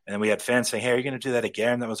entertaining. And then we had fans saying, hey, are you going to do that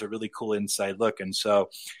again? That was a really cool inside look. And so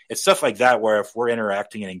it's stuff like that where if we're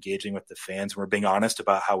interacting and engaging with the fans, and we're being honest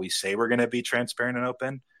about how we say we're going to be transparent and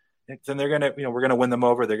open, then they're going to, we're going to win them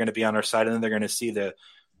over. They're going to be on our side, and then they're going to see the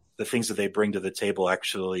things that they bring to the table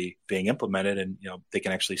actually being implemented, and they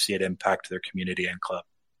can actually see it impact their community and club.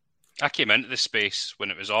 I came into this space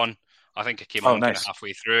when it was on. I think I came on kind of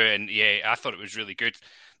halfway through, and I thought it was really good.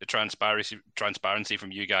 The transparency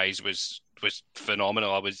from you guys was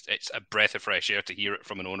phenomenal. It's a breath of fresh air to hear it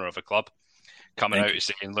from an owner of a club coming out and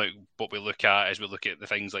saying, look, what we look at is we look at the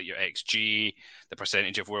things like your XG, the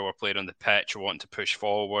percentage of where we're playing on the pitch, we're wanting to push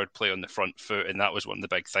forward, play on the front foot, and that was one of the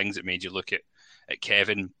big things that made you look at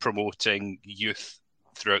Kevin promoting youth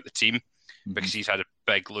throughout the team, because he's had a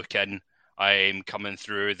big look in. I'm coming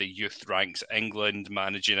through the youth ranks England,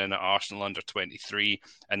 managing in at Arsenal under 23,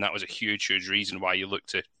 and that was a huge, huge reason why you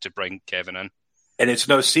looked to bring Kevin in. And it's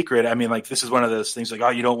no secret. I mean, like, this is one of those things like, oh,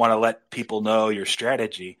 you don't want to let people know your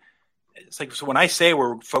strategy. It's like, so when I say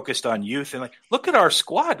we're focused on youth, and like, look at our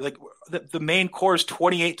squad, like the main core is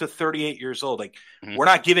 28 to 38 years old. Like, we're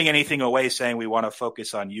not giving anything away saying we want to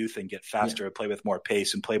focus on youth and get faster and play with more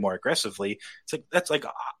pace and play more aggressively. It's like, that's like,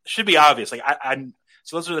 should be obvious. Like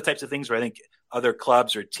so those are the types of things where I think other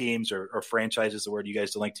clubs or teams or franchises, the word you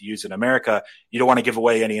guys don't like to use in America, you don't want to give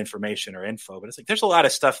away any information or info. But it's like, there's a lot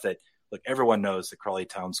of stuff that, look, everyone knows that Crawley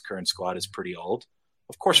Town's current squad is pretty old.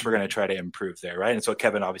 Of course, we're going to try to improve there, right? And so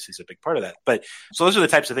Kevin obviously is a big part of that. But so those are the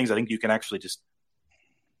types of things I think you can actually just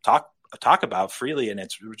talk about freely, and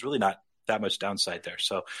it's really not that much downside there.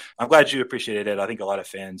 So I'm glad you appreciated it. I think a lot of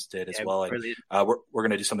fans did as well. And we're going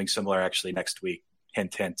to do something similar actually next week.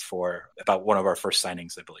 Hint, for about one of our first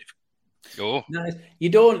signings, I believe. Oh, no, you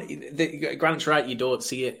don't. Grant's right. You don't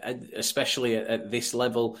see it, especially at this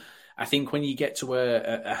level. I think when you get to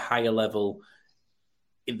a higher level,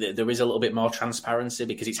 there is a little bit more transparency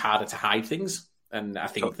because it's harder to hide things. And I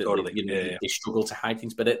think that they struggle to hide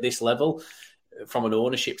things. But at this level, from an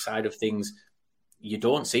ownership side of things, you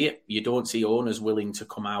don't see it. You don't see owners willing to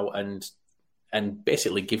come out and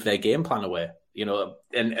basically give their game plan away.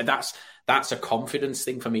 And that's a confidence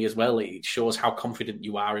thing for me as well. It shows how confident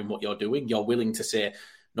you are in what you're doing. You're willing to say,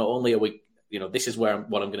 not only are we this is what I'm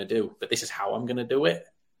going to do, but this is how I'm going to do it.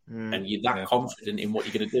 And you're that confident in what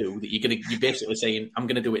you're going to do that you're basically saying, I'm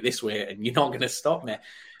going to do it this way, and you're not going to stop me.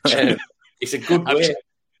 It's a good way.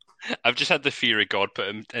 I've just had the fear of God put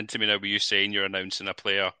into me now with you saying you're announcing a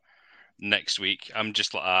player next week. I'm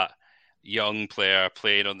just like that young player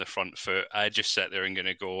playing on the front foot. I just sit there and going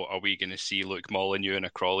to go, are we going to see Luke Molyneux in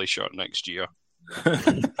a Crawley shirt next year?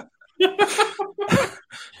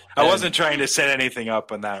 I wasn't trying to set anything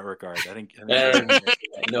up in that regard. I think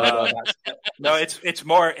no, it's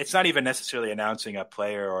more. It's not even necessarily announcing a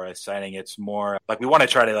player or a signing. It's more like we want to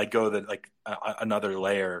try to go another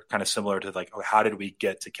layer, kind of similar to how did we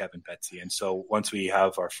get to Kevin Petsy? And so once we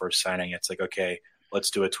have our first signing, it's like, okay,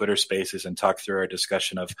 let's do a Twitter Spaces and talk through our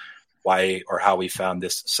discussion of why or how we found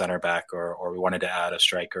this center back, or we wanted to add a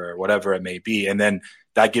striker or whatever it may be, and then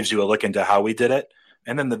that gives you a look into how we did it.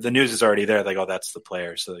 And then the news is already there. Like, oh, that's the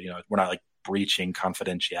player. So, we're not breaching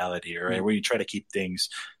confidentiality, or we try to keep things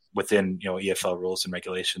within, EFL rules and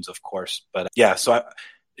regulations, of course. But yeah, so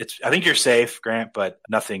I think you're safe, Grant, but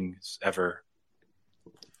nothing's ever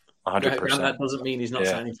 100%. That doesn't mean he's not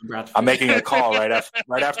signing for Bradford. I'm making a call right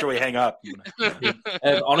after we hang up.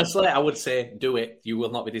 Honestly, I would say do it. You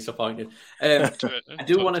will not be disappointed. I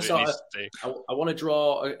do want to I want to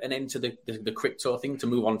draw an end to the crypto thing to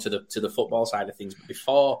move on to the football side of things. But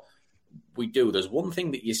before we do, there's one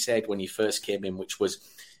thing that you said when you first came in, which was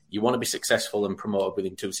you want to be successful and promoted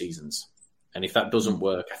within 2 seasons. And if that doesn't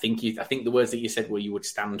work, I think the words that you said were you would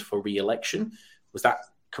stand for re-election. Was that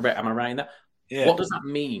correct? Am I right in that? Yeah. What does that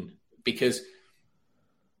mean? Because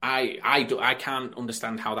I can't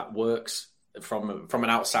understand how that works from an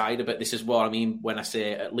outsider, but this is what I mean when I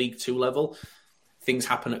say at League 2 level, things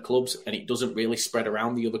happen at clubs and it doesn't really spread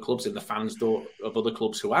around the other clubs, and the fans of other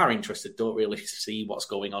clubs who are interested don't really see what's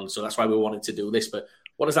going on. So that's why we wanted to do this. But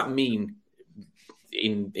what does that mean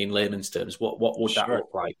in layman's terms? What would that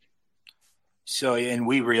look like? So, and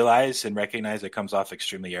we realize and recognize it comes off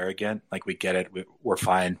extremely arrogant. Like, we get it. We're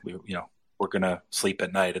fine. We're going to sleep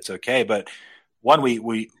at night. It's okay. But one,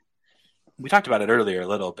 we talked about it earlier a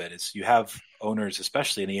little bit, is you have owners,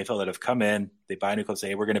 especially in the EFL, that have come in, they buy a new club, say,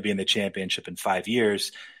 hey, we're going to be in the championship in 5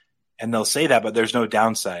 years. And they'll say that, but there's no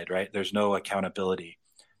downside, right? There's no accountability.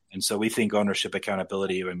 And so we think ownership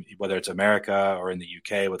accountability, whether it's America or in the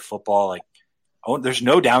UK with football, there's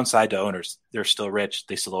no downside to owners. They're still rich.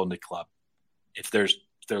 They still own the club. If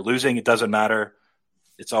they're losing, it doesn't matter.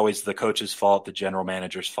 It's always the coach's fault, the general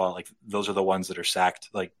manager's fault. Those are the ones that are sacked.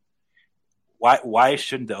 Why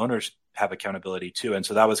shouldn't the owners have accountability too? And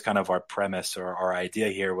so that was kind of our premise, or our idea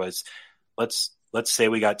here was, let's say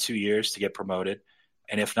we got 2 years to get promoted.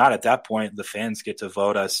 And if not, at that point, the fans get to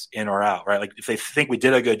vote us in or out, right? If they think we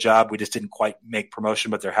did a good job, we just didn't quite make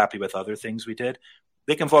promotion, but they're happy with other things we did,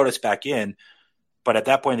 they can vote us back in. But at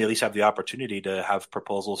that point, they at least have the opportunity to have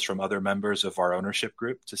proposals from other members of our ownership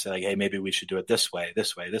group to say, hey, maybe we should do it this way,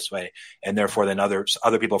 this way, this way. And therefore, then other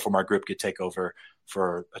people from our group could take over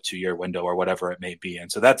for a 2-year window or whatever it may be.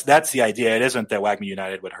 And so that's the idea. It isn't that Wagme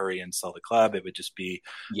United would hurry and sell the club. It would just be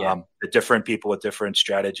the different people with different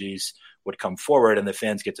strategies would come forward, and the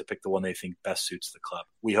fans get to pick the one they think best suits the club.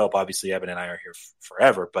 We hope, obviously, Evan and I are here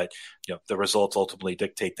forever, but the results ultimately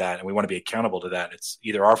dictate that, and we want to be accountable to that. It's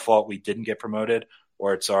either our fault we didn't get promoted,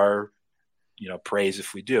 or it's our praise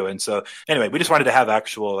if we do. And so anyway, we just wanted to have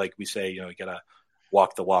actual, like we say, you got to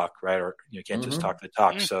walk the walk, right? Or you can't just talk the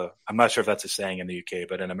talk. So I'm not sure if that's a saying in the UK,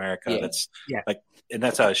 but in America, and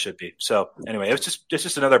that's how it should be. So anyway, it's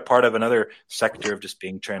just another part of another sector of just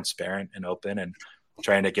being transparent and open and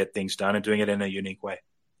trying to get things done and doing it in a unique way.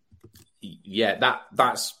 Yeah,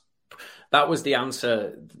 that was the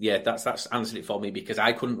answer. Yeah, that's answered it for me, because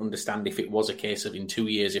I couldn't understand if it was a case of in 2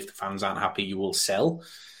 years, if the fans aren't happy, you will sell.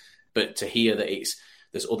 But to hear that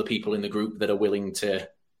there's other people in the group that are willing to,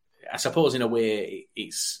 I suppose in a way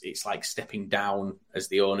it's like stepping down as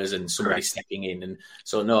the owners and somebody stepping in. And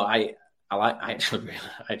so no, I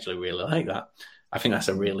actually really like that. I think that's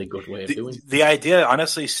a really good way of doing it. The idea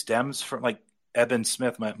honestly stems from Eben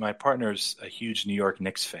Smith, my partner's a huge New York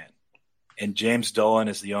Knicks fan. And James Dolan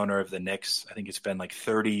is the owner of the Knicks. I think it's been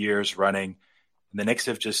 30 years running. And the Knicks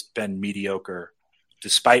have just been mediocre,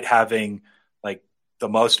 despite having the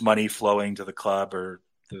most money flowing to the club or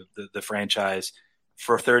the franchise.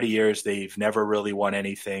 For 30 years, they've never really won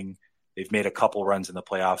anything. They've made a couple runs in the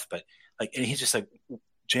playoff, but and he's just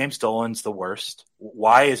James Dolan's the worst.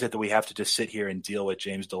 Why is it that we have to just sit here and deal with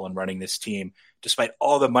James Dolan running this team, despite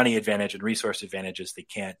all the money advantage and resource advantages? They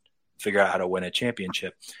can't figure out how to win a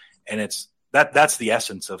championship. And that's the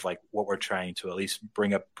essence of what we're trying to at least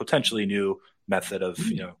bring a potentially new method of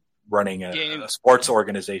running a sports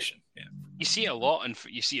organization. Yeah. You see it a lot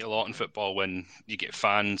in football when you get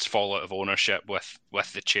fans fall out of ownership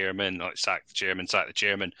with the chairman, like sack the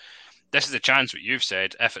chairman. This is the chance, what you've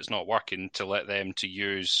said, if it's not working, to let them to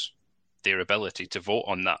use their ability to vote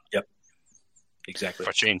on that. Yep, exactly.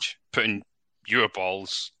 For change, putting your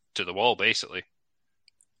balls to the wall, basically.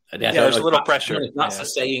 Yeah, there's a little pressure. That's a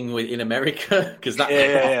saying in America, because that's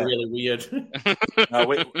really weird.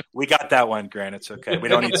 No, we got that one, Grant. It's okay. We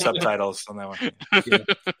don't need subtitles on that one. Yeah.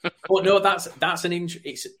 But no, that's an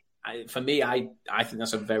for me. I think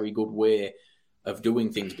that's a very good way of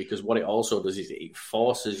doing things, because what it also does is it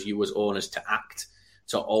forces you as owners to act,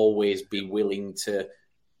 to always be willing to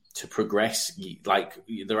progress. Like,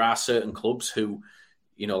 there are certain clubs who,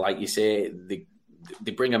 like you say,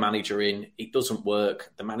 they bring a manager in, it doesn't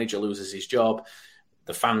work, the manager loses his job,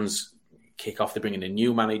 the fans kick off, they bring in a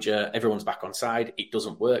new manager, everyone's back on side, it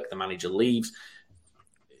doesn't work, the manager leaves,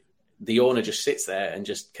 the owner just sits there and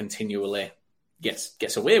just continually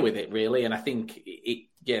gets away with it, really. And I think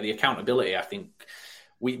the accountability, I think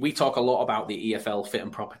we talk a lot about the EFL fit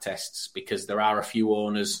and proper tests, because there are a few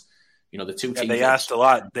owners, the two teams. They asked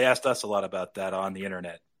us a lot about that on the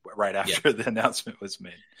internet right after the announcement was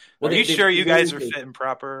made. Well, are you sure you guys are fit and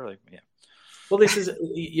proper? Well, this is,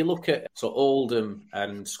 you look at Oldham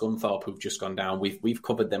and Scunthorpe, who've just gone down. We've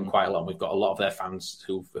covered them quite a lot. We've got a lot of their fans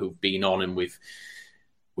who've been on, and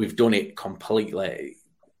we've done it completely.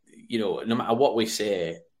 No matter what we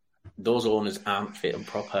say, those owners aren't fit and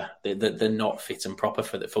proper. They're not fit and proper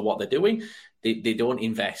for what they're doing. They don't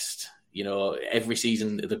invest. Every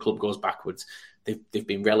season the club goes backwards. They've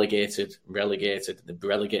been relegated, they've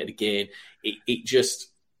relegated again. It just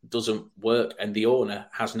doesn't work, and the owner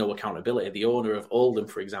has no accountability. The owner of Oldham,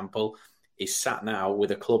 for example, is sat now with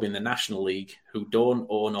a club in the National League who don't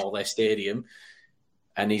own all their stadium,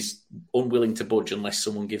 and is unwilling to budge unless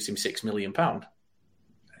someone gives him £6 million.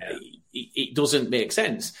 It doesn't make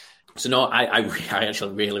sense. So no, I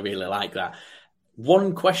actually really, really like that.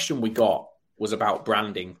 One question we got was about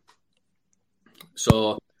branding.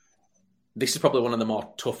 So this is probably one of the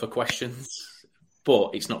more tougher questions,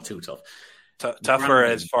 but it's not too tough. Tougher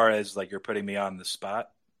branding, as far as like you're putting me on the spot?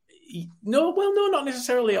 No, not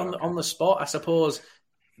necessarily on the spot. I suppose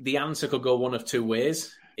the answer could go one of two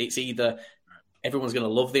ways. It's either everyone's going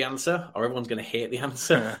to love the answer or everyone's going to hate the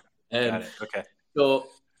answer. Got it. Okay. So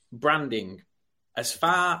branding, as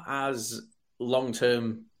far as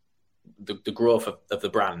long-term, the growth of the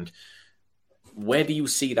brand, where do you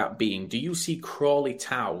see that being? Do you see Crawley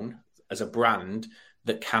Town as a brand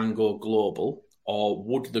that can go global, or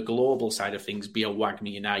would the global side of things be a Wagner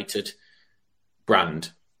United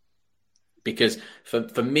brand? Because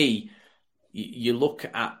for me, you look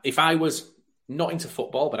at, if I was not into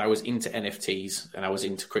football, but I was into NFTs and I was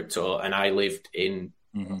into crypto, and I lived in,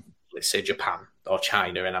 let's say, Japan or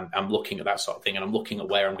China, and I'm looking at that sort of thing, and I'm looking at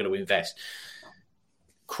where I'm going to invest,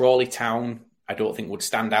 Crawley Town, I don't think would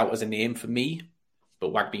stand out as a name for me,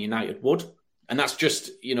 but Wagner United would. And that's just,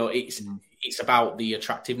 it's about the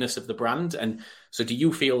attractiveness of the brand. And so do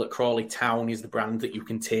you feel that Crawley Town is the brand that you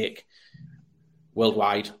can take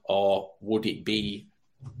worldwide, or would it be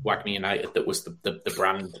Wagner United that was the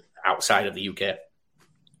brand outside of the UK?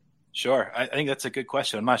 Sure. I think that's a good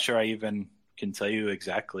question. I'm not sure I even can tell you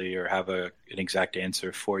exactly or have an exact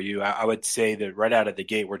answer for you. I would say that right out of the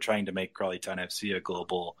gate, we're trying to make Crawley Town FC a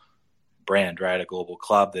global brand, right? A global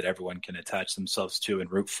club that everyone can attach themselves to and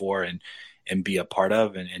root for and be a part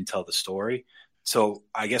of and tell the story. So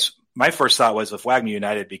I guess my first thought was, if Wagner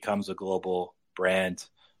United becomes a global brand,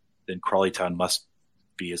 then Crawley Town must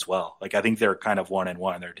be as well. Like, I think they're kind of one and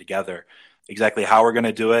one. They're together. Exactly how we're going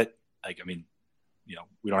to do it,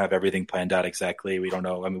 we don't have everything planned out exactly. We don't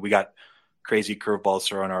know. I mean, we got crazy curveballs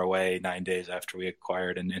thrown our way 9 days after we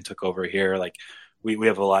acquired and took over here. Like, we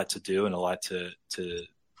have a lot to do and a lot to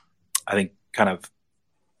I think, kind of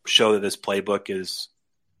show that this playbook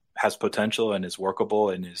has potential and is workable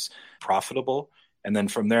and is profitable. And then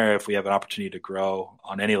from there, if we have an opportunity to grow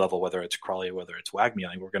on any level, whether it's Crawley or whether it's Wagner,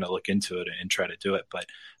 I think we're going to look into it and try to do it. But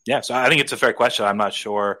yeah, so I think it's a fair question. I'm not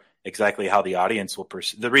sure exactly how the audience will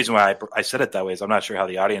perceive. The reason why I said it that way is I'm not sure how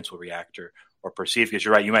the audience will react or perceive, because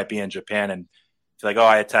you're right. You might be in Japan and feel like,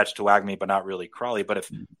 I attached to Wagner, but not really Crawley. But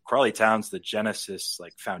if Crawley Town's the genesis,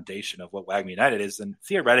 like foundation of what Wagner United is, then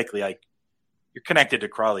theoretically, like, you're connected to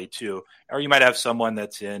Crawley too. Or you might have someone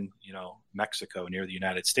that's in, Mexico near the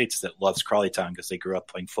United States that loves Crawley Town because they grew up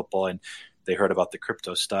playing football and they heard about the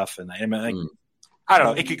crypto stuff. And I don't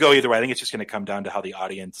know. It could go either way. I think it's just going to come down to how the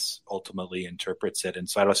audience ultimately interprets it. And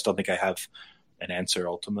so I still think I have an answer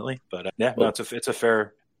ultimately. But it's a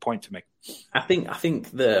fair point to make. I think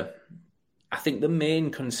I think the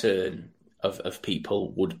main concern of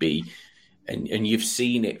people would be, and you've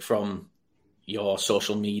seen it from your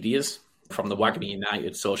social medias, from the Wagme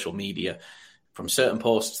United social media, from certain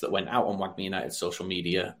posts that went out on Wagme United social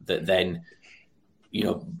media that then,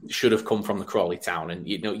 should have come from the Crawley town. And,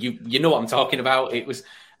 you know what I'm talking about. It was,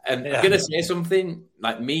 and I'm going to say something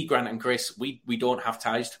like me, Grant and Chris, we don't have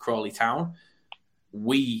ties to Crawley town.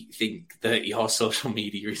 We think that your social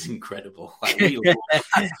media is incredible. Like we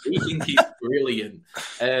think it's brilliant.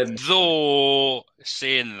 Though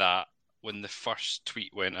saying that, when the first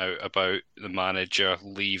tweet went out about the manager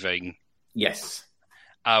leaving, yes,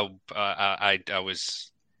 I was.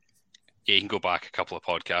 Yeah, you can go back a couple of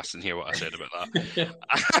podcasts and hear what I said about that.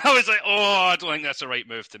 I was like, I don't think that's the right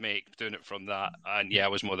move to make, doing it from that. And yeah, I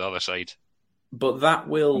was more the other side. But that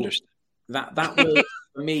will,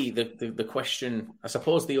 for me, the question, I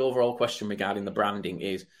suppose the overall question regarding the branding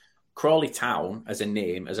is Crawley Town as a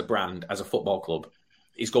name, as a brand, as a football club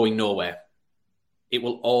is going nowhere. It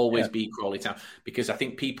will always be Crawley Town, because I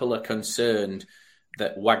think people are concerned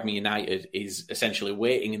that Wagme United is essentially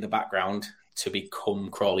waiting in the background to become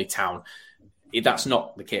Crawley Town. That's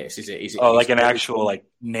not the case, is it? Like an actual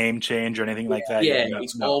name change or anything like that? Yeah,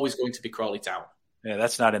 it's always going to be Crawley Town. Yeah,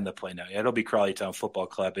 that's not in the play now. Yeah, it'll be Crawley Town Football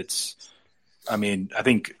Club. I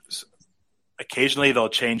think occasionally they'll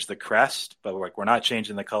change the crest, but we're not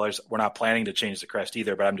changing the colors. We're not planning to change the crest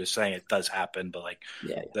either, but I'm just saying it does happen.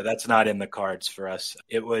 But that's not in the cards for us.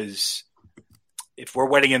 It was, if we're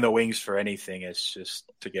waiting in the wings for anything, it's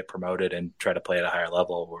just to get promoted and try to play at a higher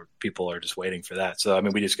level where people are just waiting for that. So, I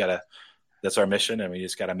mean, we just got to, that's our mission, and we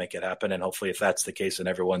just got to make it happen. And hopefully if that's the case, then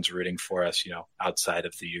everyone's rooting for us, outside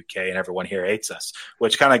of the UK, and everyone here hates us,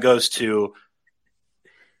 which kind of goes to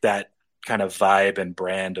that kind of vibe and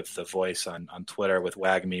brand of the voice on Twitter with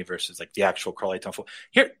Wagme versus like the actual Crawley Town.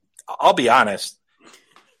 Here, I'll be honest.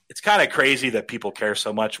 It's kind of crazy that people care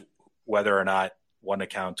so much whether or not one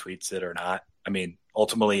account tweets it or not. I mean,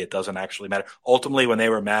 ultimately, it doesn't actually matter. Ultimately, when they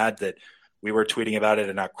were mad that we were tweeting about it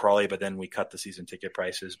and not Crawley, but then we cut the season ticket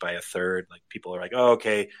prices by a third, like people are like, oh,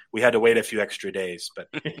 okay, we had to wait a few extra days, but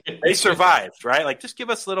they survived, right? Like, just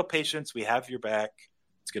give us a little patience. We have your back.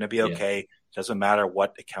 It's going to be okay. Yeah. Doesn't matter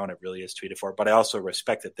what account it really is tweeted for. But I also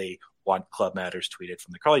respect that they want Club Matters tweeted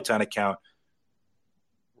from the Crawley Town account.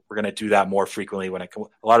 We're going to do that more frequently when a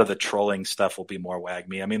lot of the trolling stuff will be more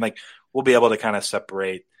Wagme. I mean, like, we'll be able to kind of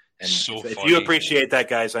separate. And if you appreciate that,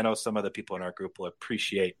 guys, I know some of the people in our group will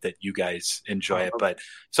appreciate that you guys enjoy it, but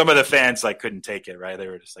some of the fans couldn't take it, right? They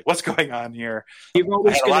were just like, what's going on here? I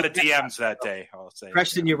had a lot of DMs that day, I'll say.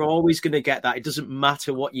 Preston, you're always going to get that. It doesn't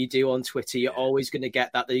matter what you do on Twitter. You're always going to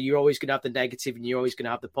get that. You're always going to have the negative and you're always going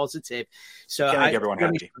to have the positive. So I everyone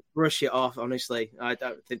happy. Brush it off, honestly. I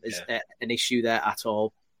don't think there's an issue there at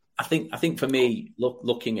all. I think for me,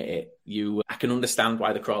 looking at it, I can understand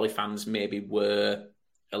why the Crawley fans maybe were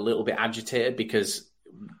a little bit agitated, because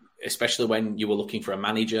especially when you were looking for a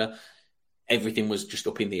manager, everything was just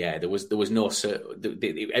up in the air. There was no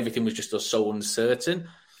everything was just so uncertain.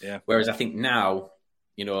 Yeah. Whereas I think now,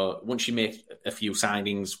 once you make a few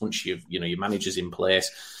signings, once your manager's in place,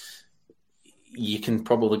 you can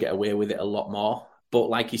probably get away with it a lot more. But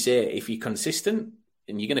like you say, if you're consistent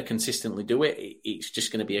and you're going to consistently do it, it's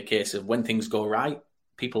just going to be a case of when things go right,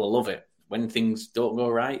 people will love it. When things don't go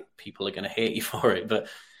right, people are going to hate you for it. But,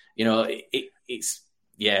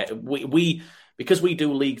 we because we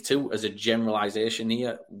do League Two as a generalisation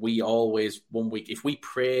here, we always, 1 week, if we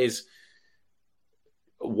praise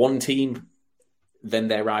one team, then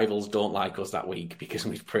their rivals don't like us that week because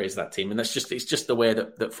we've praised that team. And it's just the way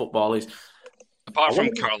that football is. Apart from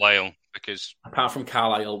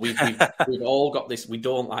Carlisle, we've all got this. We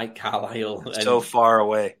don't like Carlisle. So far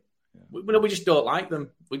away. We just don't like them.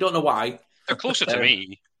 We don't know why. They're closer to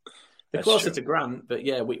me. They're closer to Grant, but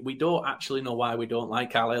yeah, we don't actually know why we don't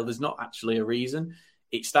like Carlisle. There's not actually a reason.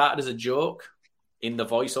 It started as a joke in the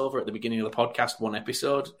voiceover at the beginning of the podcast, one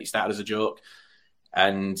episode. It started as a joke,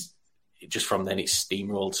 and just from then it's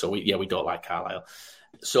steamrolled. So we don't like Carlisle.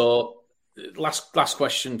 So last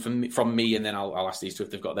question from me, and then I'll ask these two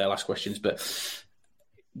if they've got their last questions. But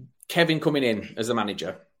Kevin coming in as the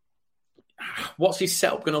manager, what's his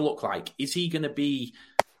setup going to look like? Is he going to be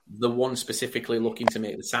the one specifically looking to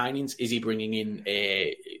make the signings? Is he bringing in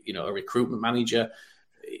a recruitment manager?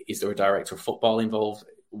 Is there a director of football involved?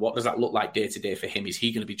 What does that look like day to day for him? Is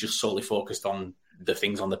he going to be just solely focused on the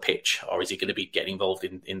things on the pitch, or is he going to be getting involved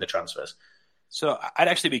in the transfers? So I'd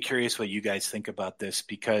actually be curious what you guys think about this,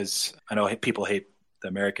 because I know people hate the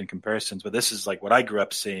American comparisons, but this is like what I grew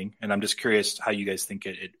up seeing, and I'm just curious how you guys think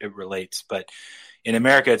it relates. But in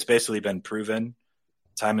America, it's basically been proven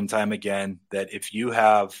time and time again that if you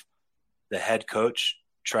have the head coach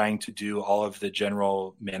trying to do all of the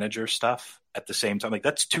general manager stuff at the same time. Like,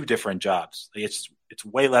 that's two different jobs. Like, it's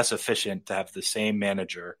way less efficient to have the same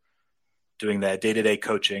manager doing that day-to-day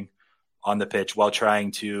coaching on the pitch while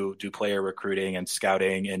trying to do player recruiting and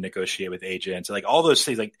scouting and negotiate with agents. Like, all those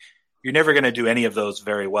things, like, you're never going to do any of those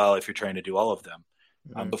very well if you're trying to do all of them.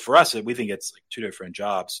 But for us, we think it's like two different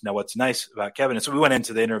jobs. Now, what's nice about Kevin, and so we went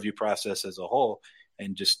into the interview process as a whole,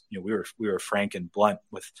 and just, we were frank and blunt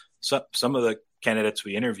with some of the candidates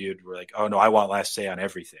we interviewed. Were like, "Oh no, I want last say on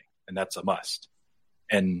everything, and that's a must."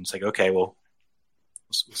 And it's like, okay, well,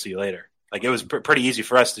 we'll see you later. Like, it was pretty easy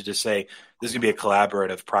for us to just say, this is going to be a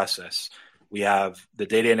collaborative process. We have the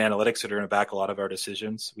data and analytics that are going to back a lot of our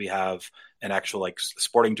decisions. We have an actual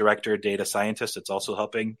sporting director, data scientist that's also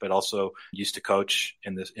helping, but also used to coach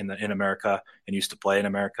in America and used to play in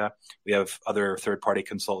America. We have other third-party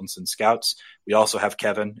consultants and scouts. We also have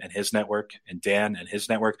Kevin and his network and Dan and his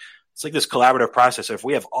network. It's like this collaborative process. If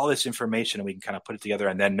we have all this information and we can kind of put it together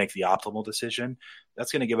and then make the optimal decision,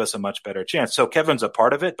 that's going to give us a much better chance. So Kevin's a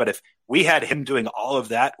part of it, but if we had him doing all of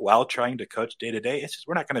that while trying to coach day to day, it's just,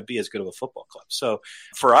 we're not going to be as good of a football club. So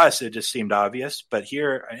for us, it just seemed obvious. But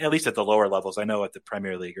here, at least at the lower levels, I know at the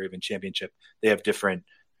Premier League or even Championship, they have different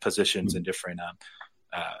positions and different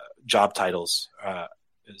job titles.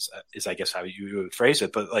 Is I guess how you would phrase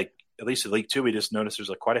it. But like, at least in League Two, we just noticed there's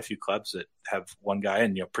quite a few clubs that have one guy,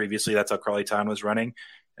 and previously that's how Crawley Town was running,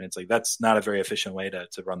 and it's like that's not a very efficient way to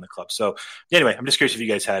run the club. So anyway, I'm just curious if you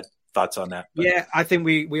guys had thoughts on that. But. Yeah, I think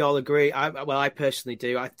we all agree. I personally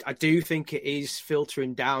do. I do think it is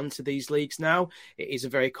filtering down to these leagues now. It is a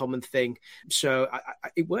very common thing. So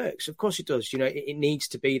it works. Of course it does. It needs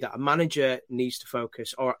to be that a manager needs to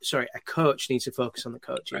focus, a coach needs to focus on the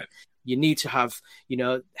coaching. Right. You need to have,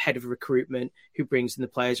 head of recruitment who brings in the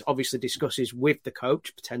players, obviously discusses with the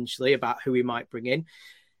coach potentially about who he might bring in.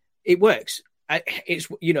 It works. It's,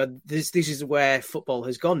 this is where football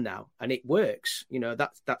has gone now, and it works.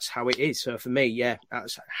 That's how it is. So for me, yeah,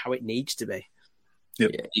 that's how it needs to be.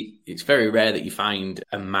 Yep. Yeah, it's very rare that you find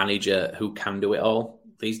a manager who can do it all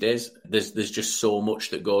these days. There's just so much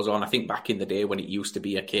that goes on. I think back in the day when it used to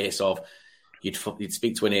be a case of you'd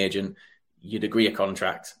speak to an agent, you'd agree a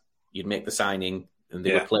contract, you'd make the signing, and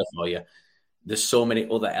they would play for you. There's so many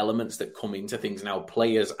other elements that come into things now.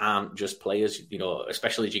 Players aren't just players,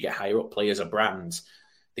 especially as you get higher up, players are brands.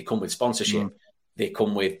 They come with sponsorship. They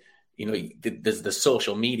come with, there's the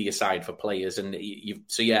social media side for players. And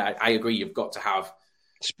I agree. You've got to have.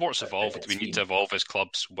 Sports evolved. We need to evolve as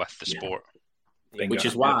clubs with the sport. Which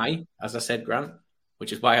is why, as I said, Grant,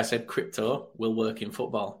 crypto will work in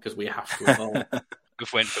football, because we have to evolve.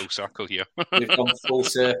 We've went full circle here. We've gone full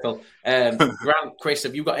circle. Grant, Chris,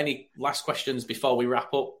 have you got any last questions before we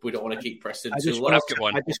wrap up? We don't want to keep Preston too long. I've got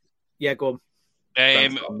one. Go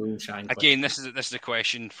on. Again, this is a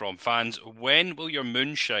question from fans. When will your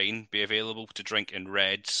moonshine be available to drink in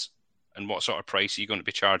Reds, and what sort of price are you going to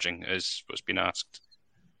be charging, is what's been asked?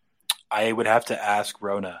 I would have to ask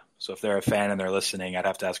Rona. So if they're a fan and they're listening, I'd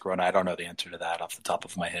have to ask Rona. I don't know the answer to that off the top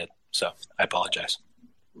of my head, so I apologize.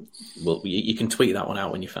 Well, you can tweet that one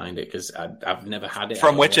out when you find it, because I've never had it.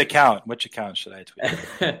 From which account? Which account should I tweet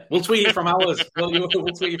it? We'll tweet it from ours.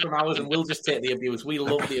 We'll tweet it from ours, and we'll just take the abuse. We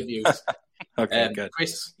love the abuse. Okay, good.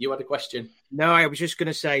 Chris, you had a question? No, I was just going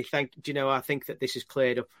to say thank you. I think that this has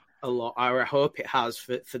cleared up a lot. I hope it has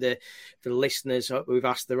for the listeners. We've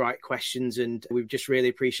asked the right questions, and we just really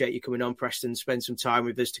appreciate you coming on, Preston, spend some time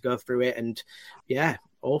with us to go through it. And yeah,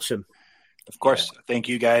 awesome. Of course. Thank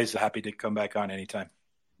you guys. Happy to come back on anytime.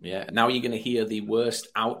 Yeah, now you're going to hear the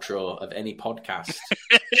worst outro of any podcast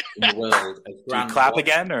in the world. Do you clap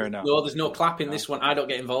again or no? No, there's no clap in this one. I don't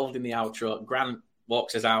get involved in the outro. Grant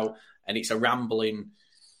walks us out, and it's a rambling.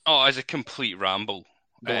 Oh, it's a complete ramble.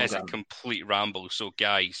 It's a complete ramble. So,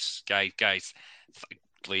 guys,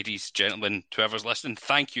 ladies, gentlemen, whoever's listening,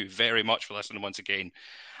 thank you very much for listening once again.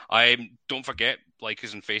 Don't forget, like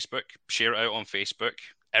us on Facebook, share it out on Facebook.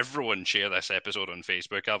 Everyone share this episode on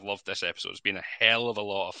Facebook. I've loved this episode. It's been a hell of a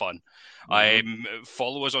lot of fun.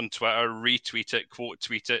 Follow us on Twitter, retweet it, quote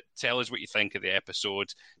tweet it, tell us what you think of the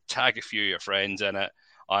episode, tag a few of your friends in it.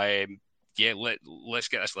 Let's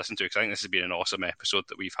get this listened to, because I think this has been an awesome episode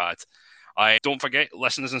that we've had. Don't forget,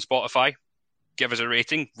 listeners on Spotify, give us a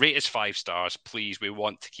rating. Rate us 5 stars, please. We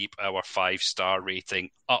want to keep our 5-star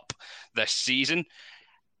rating up this season.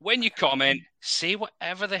 When you comment, say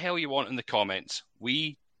whatever the hell you want in the comments.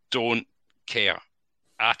 We don't care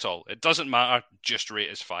at all. It doesn't matter. Just rate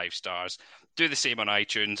us 5 stars. Do the same on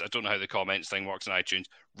iTunes. I don't know how the comments thing works on iTunes.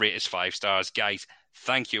 Rate us 5 stars. Guys,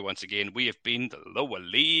 thank you once again. We have been the Lower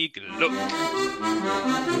League Look.